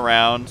 Driving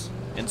around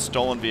in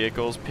stolen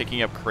vehicles,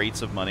 picking up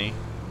crates of money.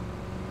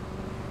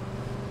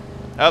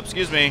 Oh,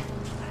 excuse me.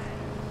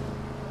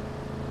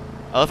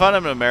 I thought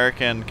I'm an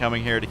American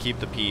coming here to keep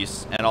the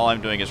peace, and all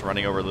I'm doing is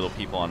running over little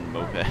people on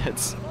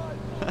mopeds.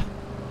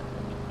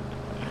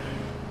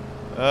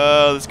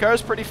 This car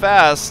is pretty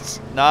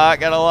fast. Not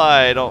gonna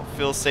lie, I don't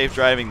feel safe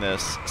driving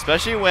this.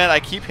 Especially when I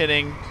keep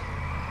hitting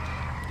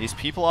these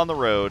people on the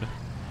road.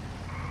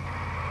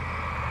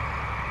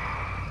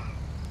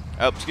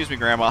 Oh, excuse me,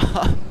 Grandma.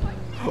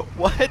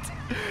 What?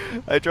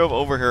 I drove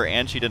over her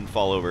and she didn't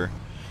fall over.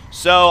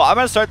 So, I'm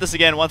going to start this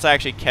again once I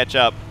actually catch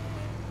up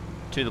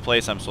to the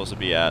place I'm supposed to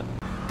be at.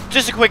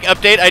 Just a quick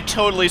update. I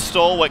totally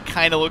stole what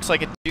kind of looks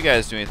like it. You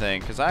guys do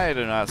anything? Because I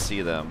do not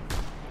see them.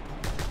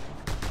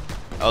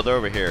 Oh, they're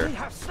over here. We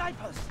have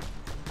snipers.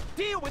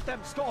 Deal with them,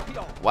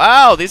 Scorpio.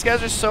 Wow, these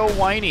guys are so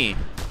whiny.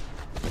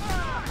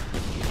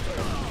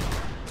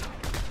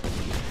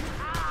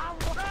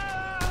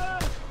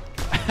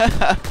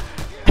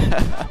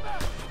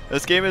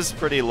 This game is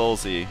pretty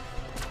lolsy.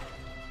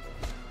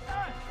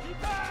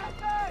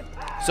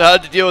 So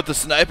how'd you deal with the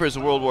snipers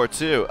in World War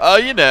II? Oh,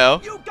 you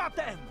know. You got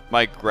them.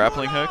 My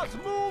grappling hook.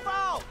 Move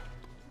out.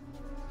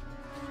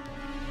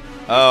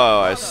 Oh,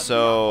 I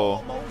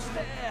so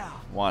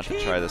want to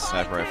try this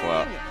sniper rifle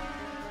out.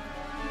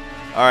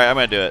 Alright, I'm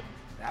gonna do it.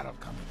 That'll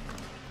come.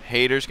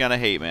 Haters gonna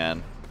hate,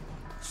 man.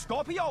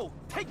 Scorpio,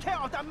 take care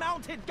of that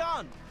mounted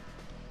gun.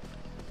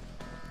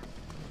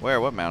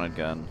 Where? What mounted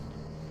gun?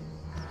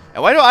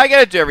 And why do I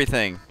gotta do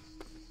everything?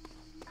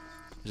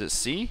 Is it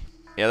C?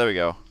 Yeah, there we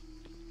go.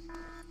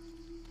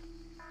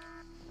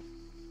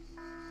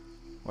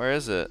 Where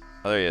is it?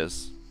 Oh, there he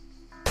is.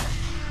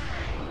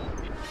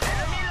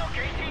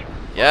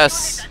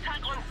 Yes!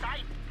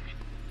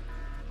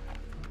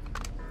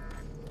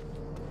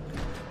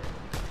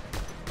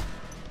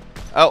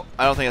 Oh,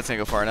 I don't think that's gonna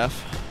go far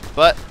enough.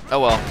 But, oh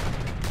well.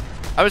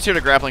 I'm just here to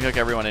grappling hook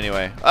everyone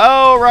anyway.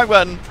 Oh, wrong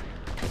button!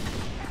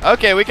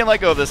 Okay, we can let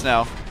go of this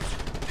now.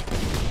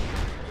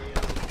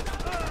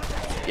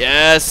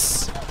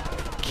 Yes!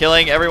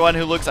 Killing everyone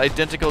who looks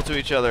identical to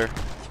each other.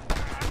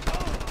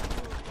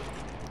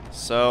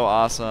 So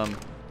awesome.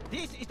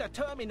 This is the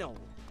terminal.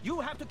 You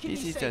have to keep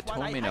This me is safe the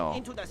while I terminal. hack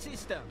into the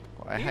system.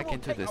 I It hack will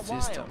into take the a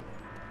while. system.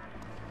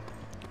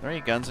 Are there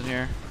any guns in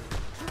here?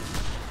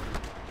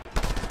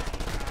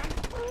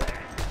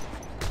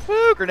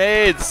 Woo,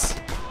 grenades!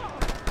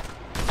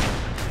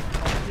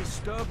 Don't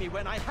disturb me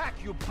when I hack,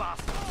 you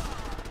bastard.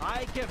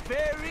 I get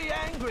very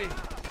angry.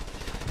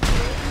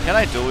 Can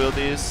I dual wield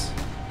these?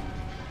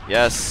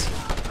 Yes.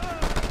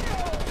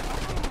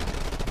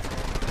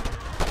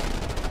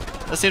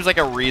 This seems like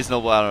a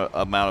reasonable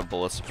amount of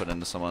bullets to put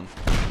into someone.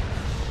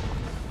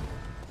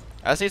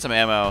 I just need some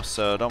ammo,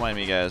 so don't mind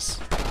me, guys.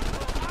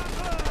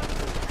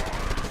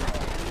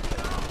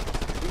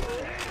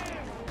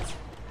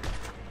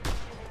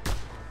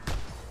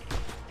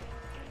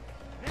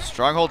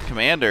 Stronghold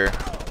Commander.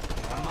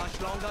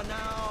 Much longer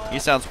now. He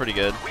sounds pretty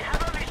good.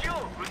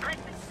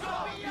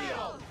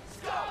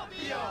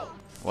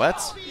 What?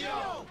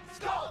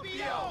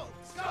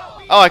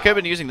 Oh, I could have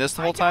been using this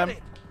the whole time?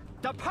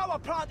 The power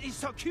plant is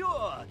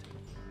secured.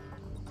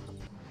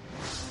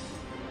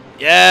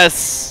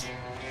 Yes!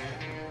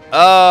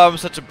 Oh, I'm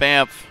such a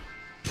bamf.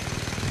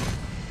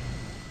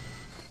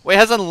 Wait, it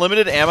has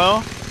unlimited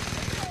ammo?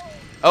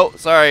 Oh,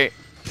 sorry.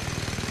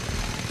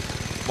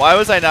 Why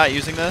was I not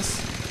using this?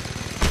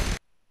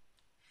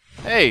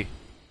 away!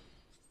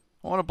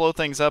 I want to blow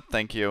things up,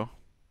 thank you.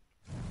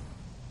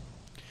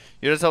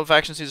 You just help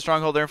factions see the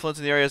stronghold. Their influence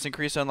in the area has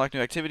increased to unlock new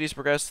activities.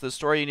 Progress the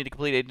story. You need to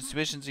complete agency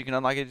missions. You can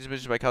unlock agency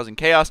missions by causing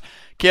chaos.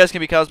 Chaos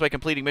can be caused by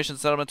completing mission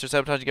settlements or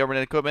sabotaging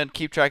government equipment.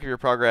 Keep track of your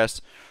progress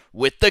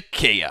with the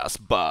chaos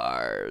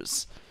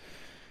bars.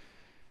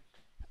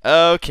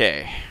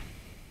 Okay.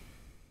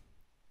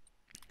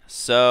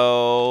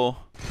 So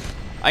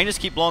I can just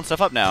keep blowing stuff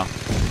up now.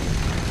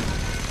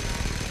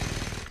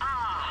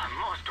 Ah,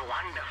 most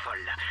wonderful.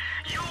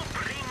 You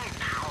bring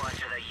power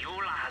to the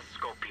Eula,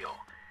 Scopio.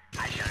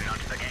 I shall not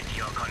forget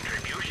your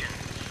contribution.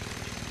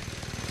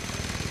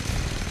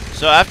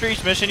 So after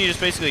each mission, you just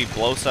basically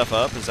blow stuff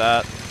up. Is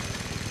that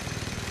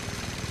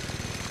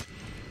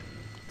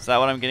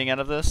what I'm getting out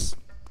of this?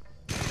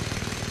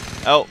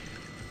 Oh,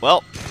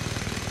 well.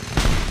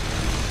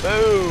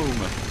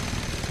 Boom.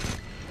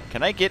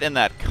 Can I get in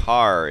that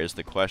car is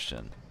the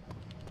question.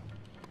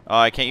 Oh,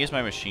 I can't use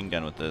my machine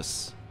gun with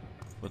this.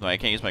 I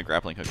can't use my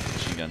grappling hook with the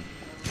machine gun.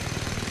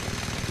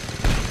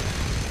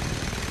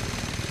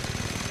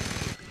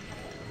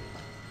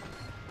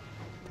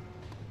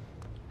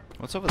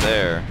 What's over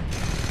there?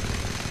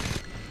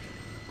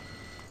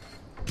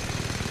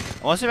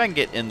 I want to see if I can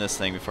get in this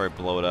thing before I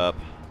blow it up.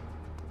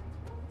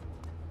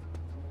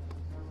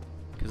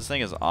 Because this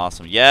thing is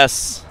awesome.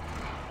 Yes!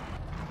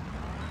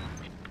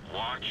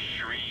 Watch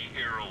Sri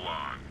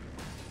Irulon.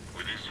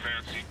 With his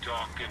fancy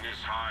talk and his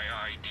high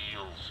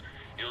ideals,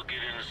 he'll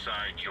get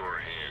inside your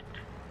head.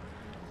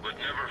 But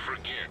never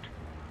forget,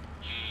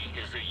 he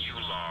is a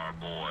Ular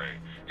boy,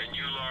 and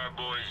Ular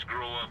boys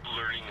grow up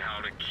learning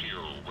how to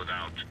kill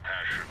without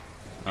passion.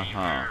 Be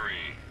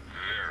very,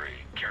 very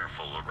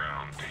careful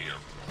around him.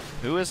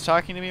 Who is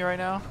talking to me right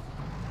now?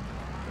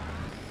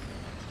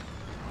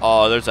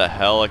 Oh, there's a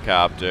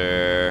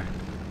helicopter.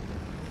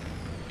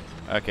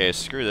 Okay,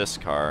 screw this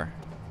car.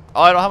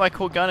 Oh, I don't have my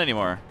cool gun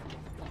anymore.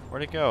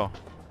 Where'd it go?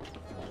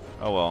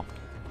 Oh well.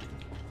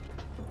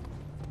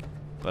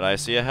 But I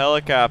see a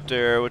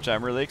helicopter, which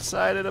I'm really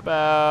excited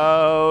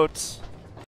about.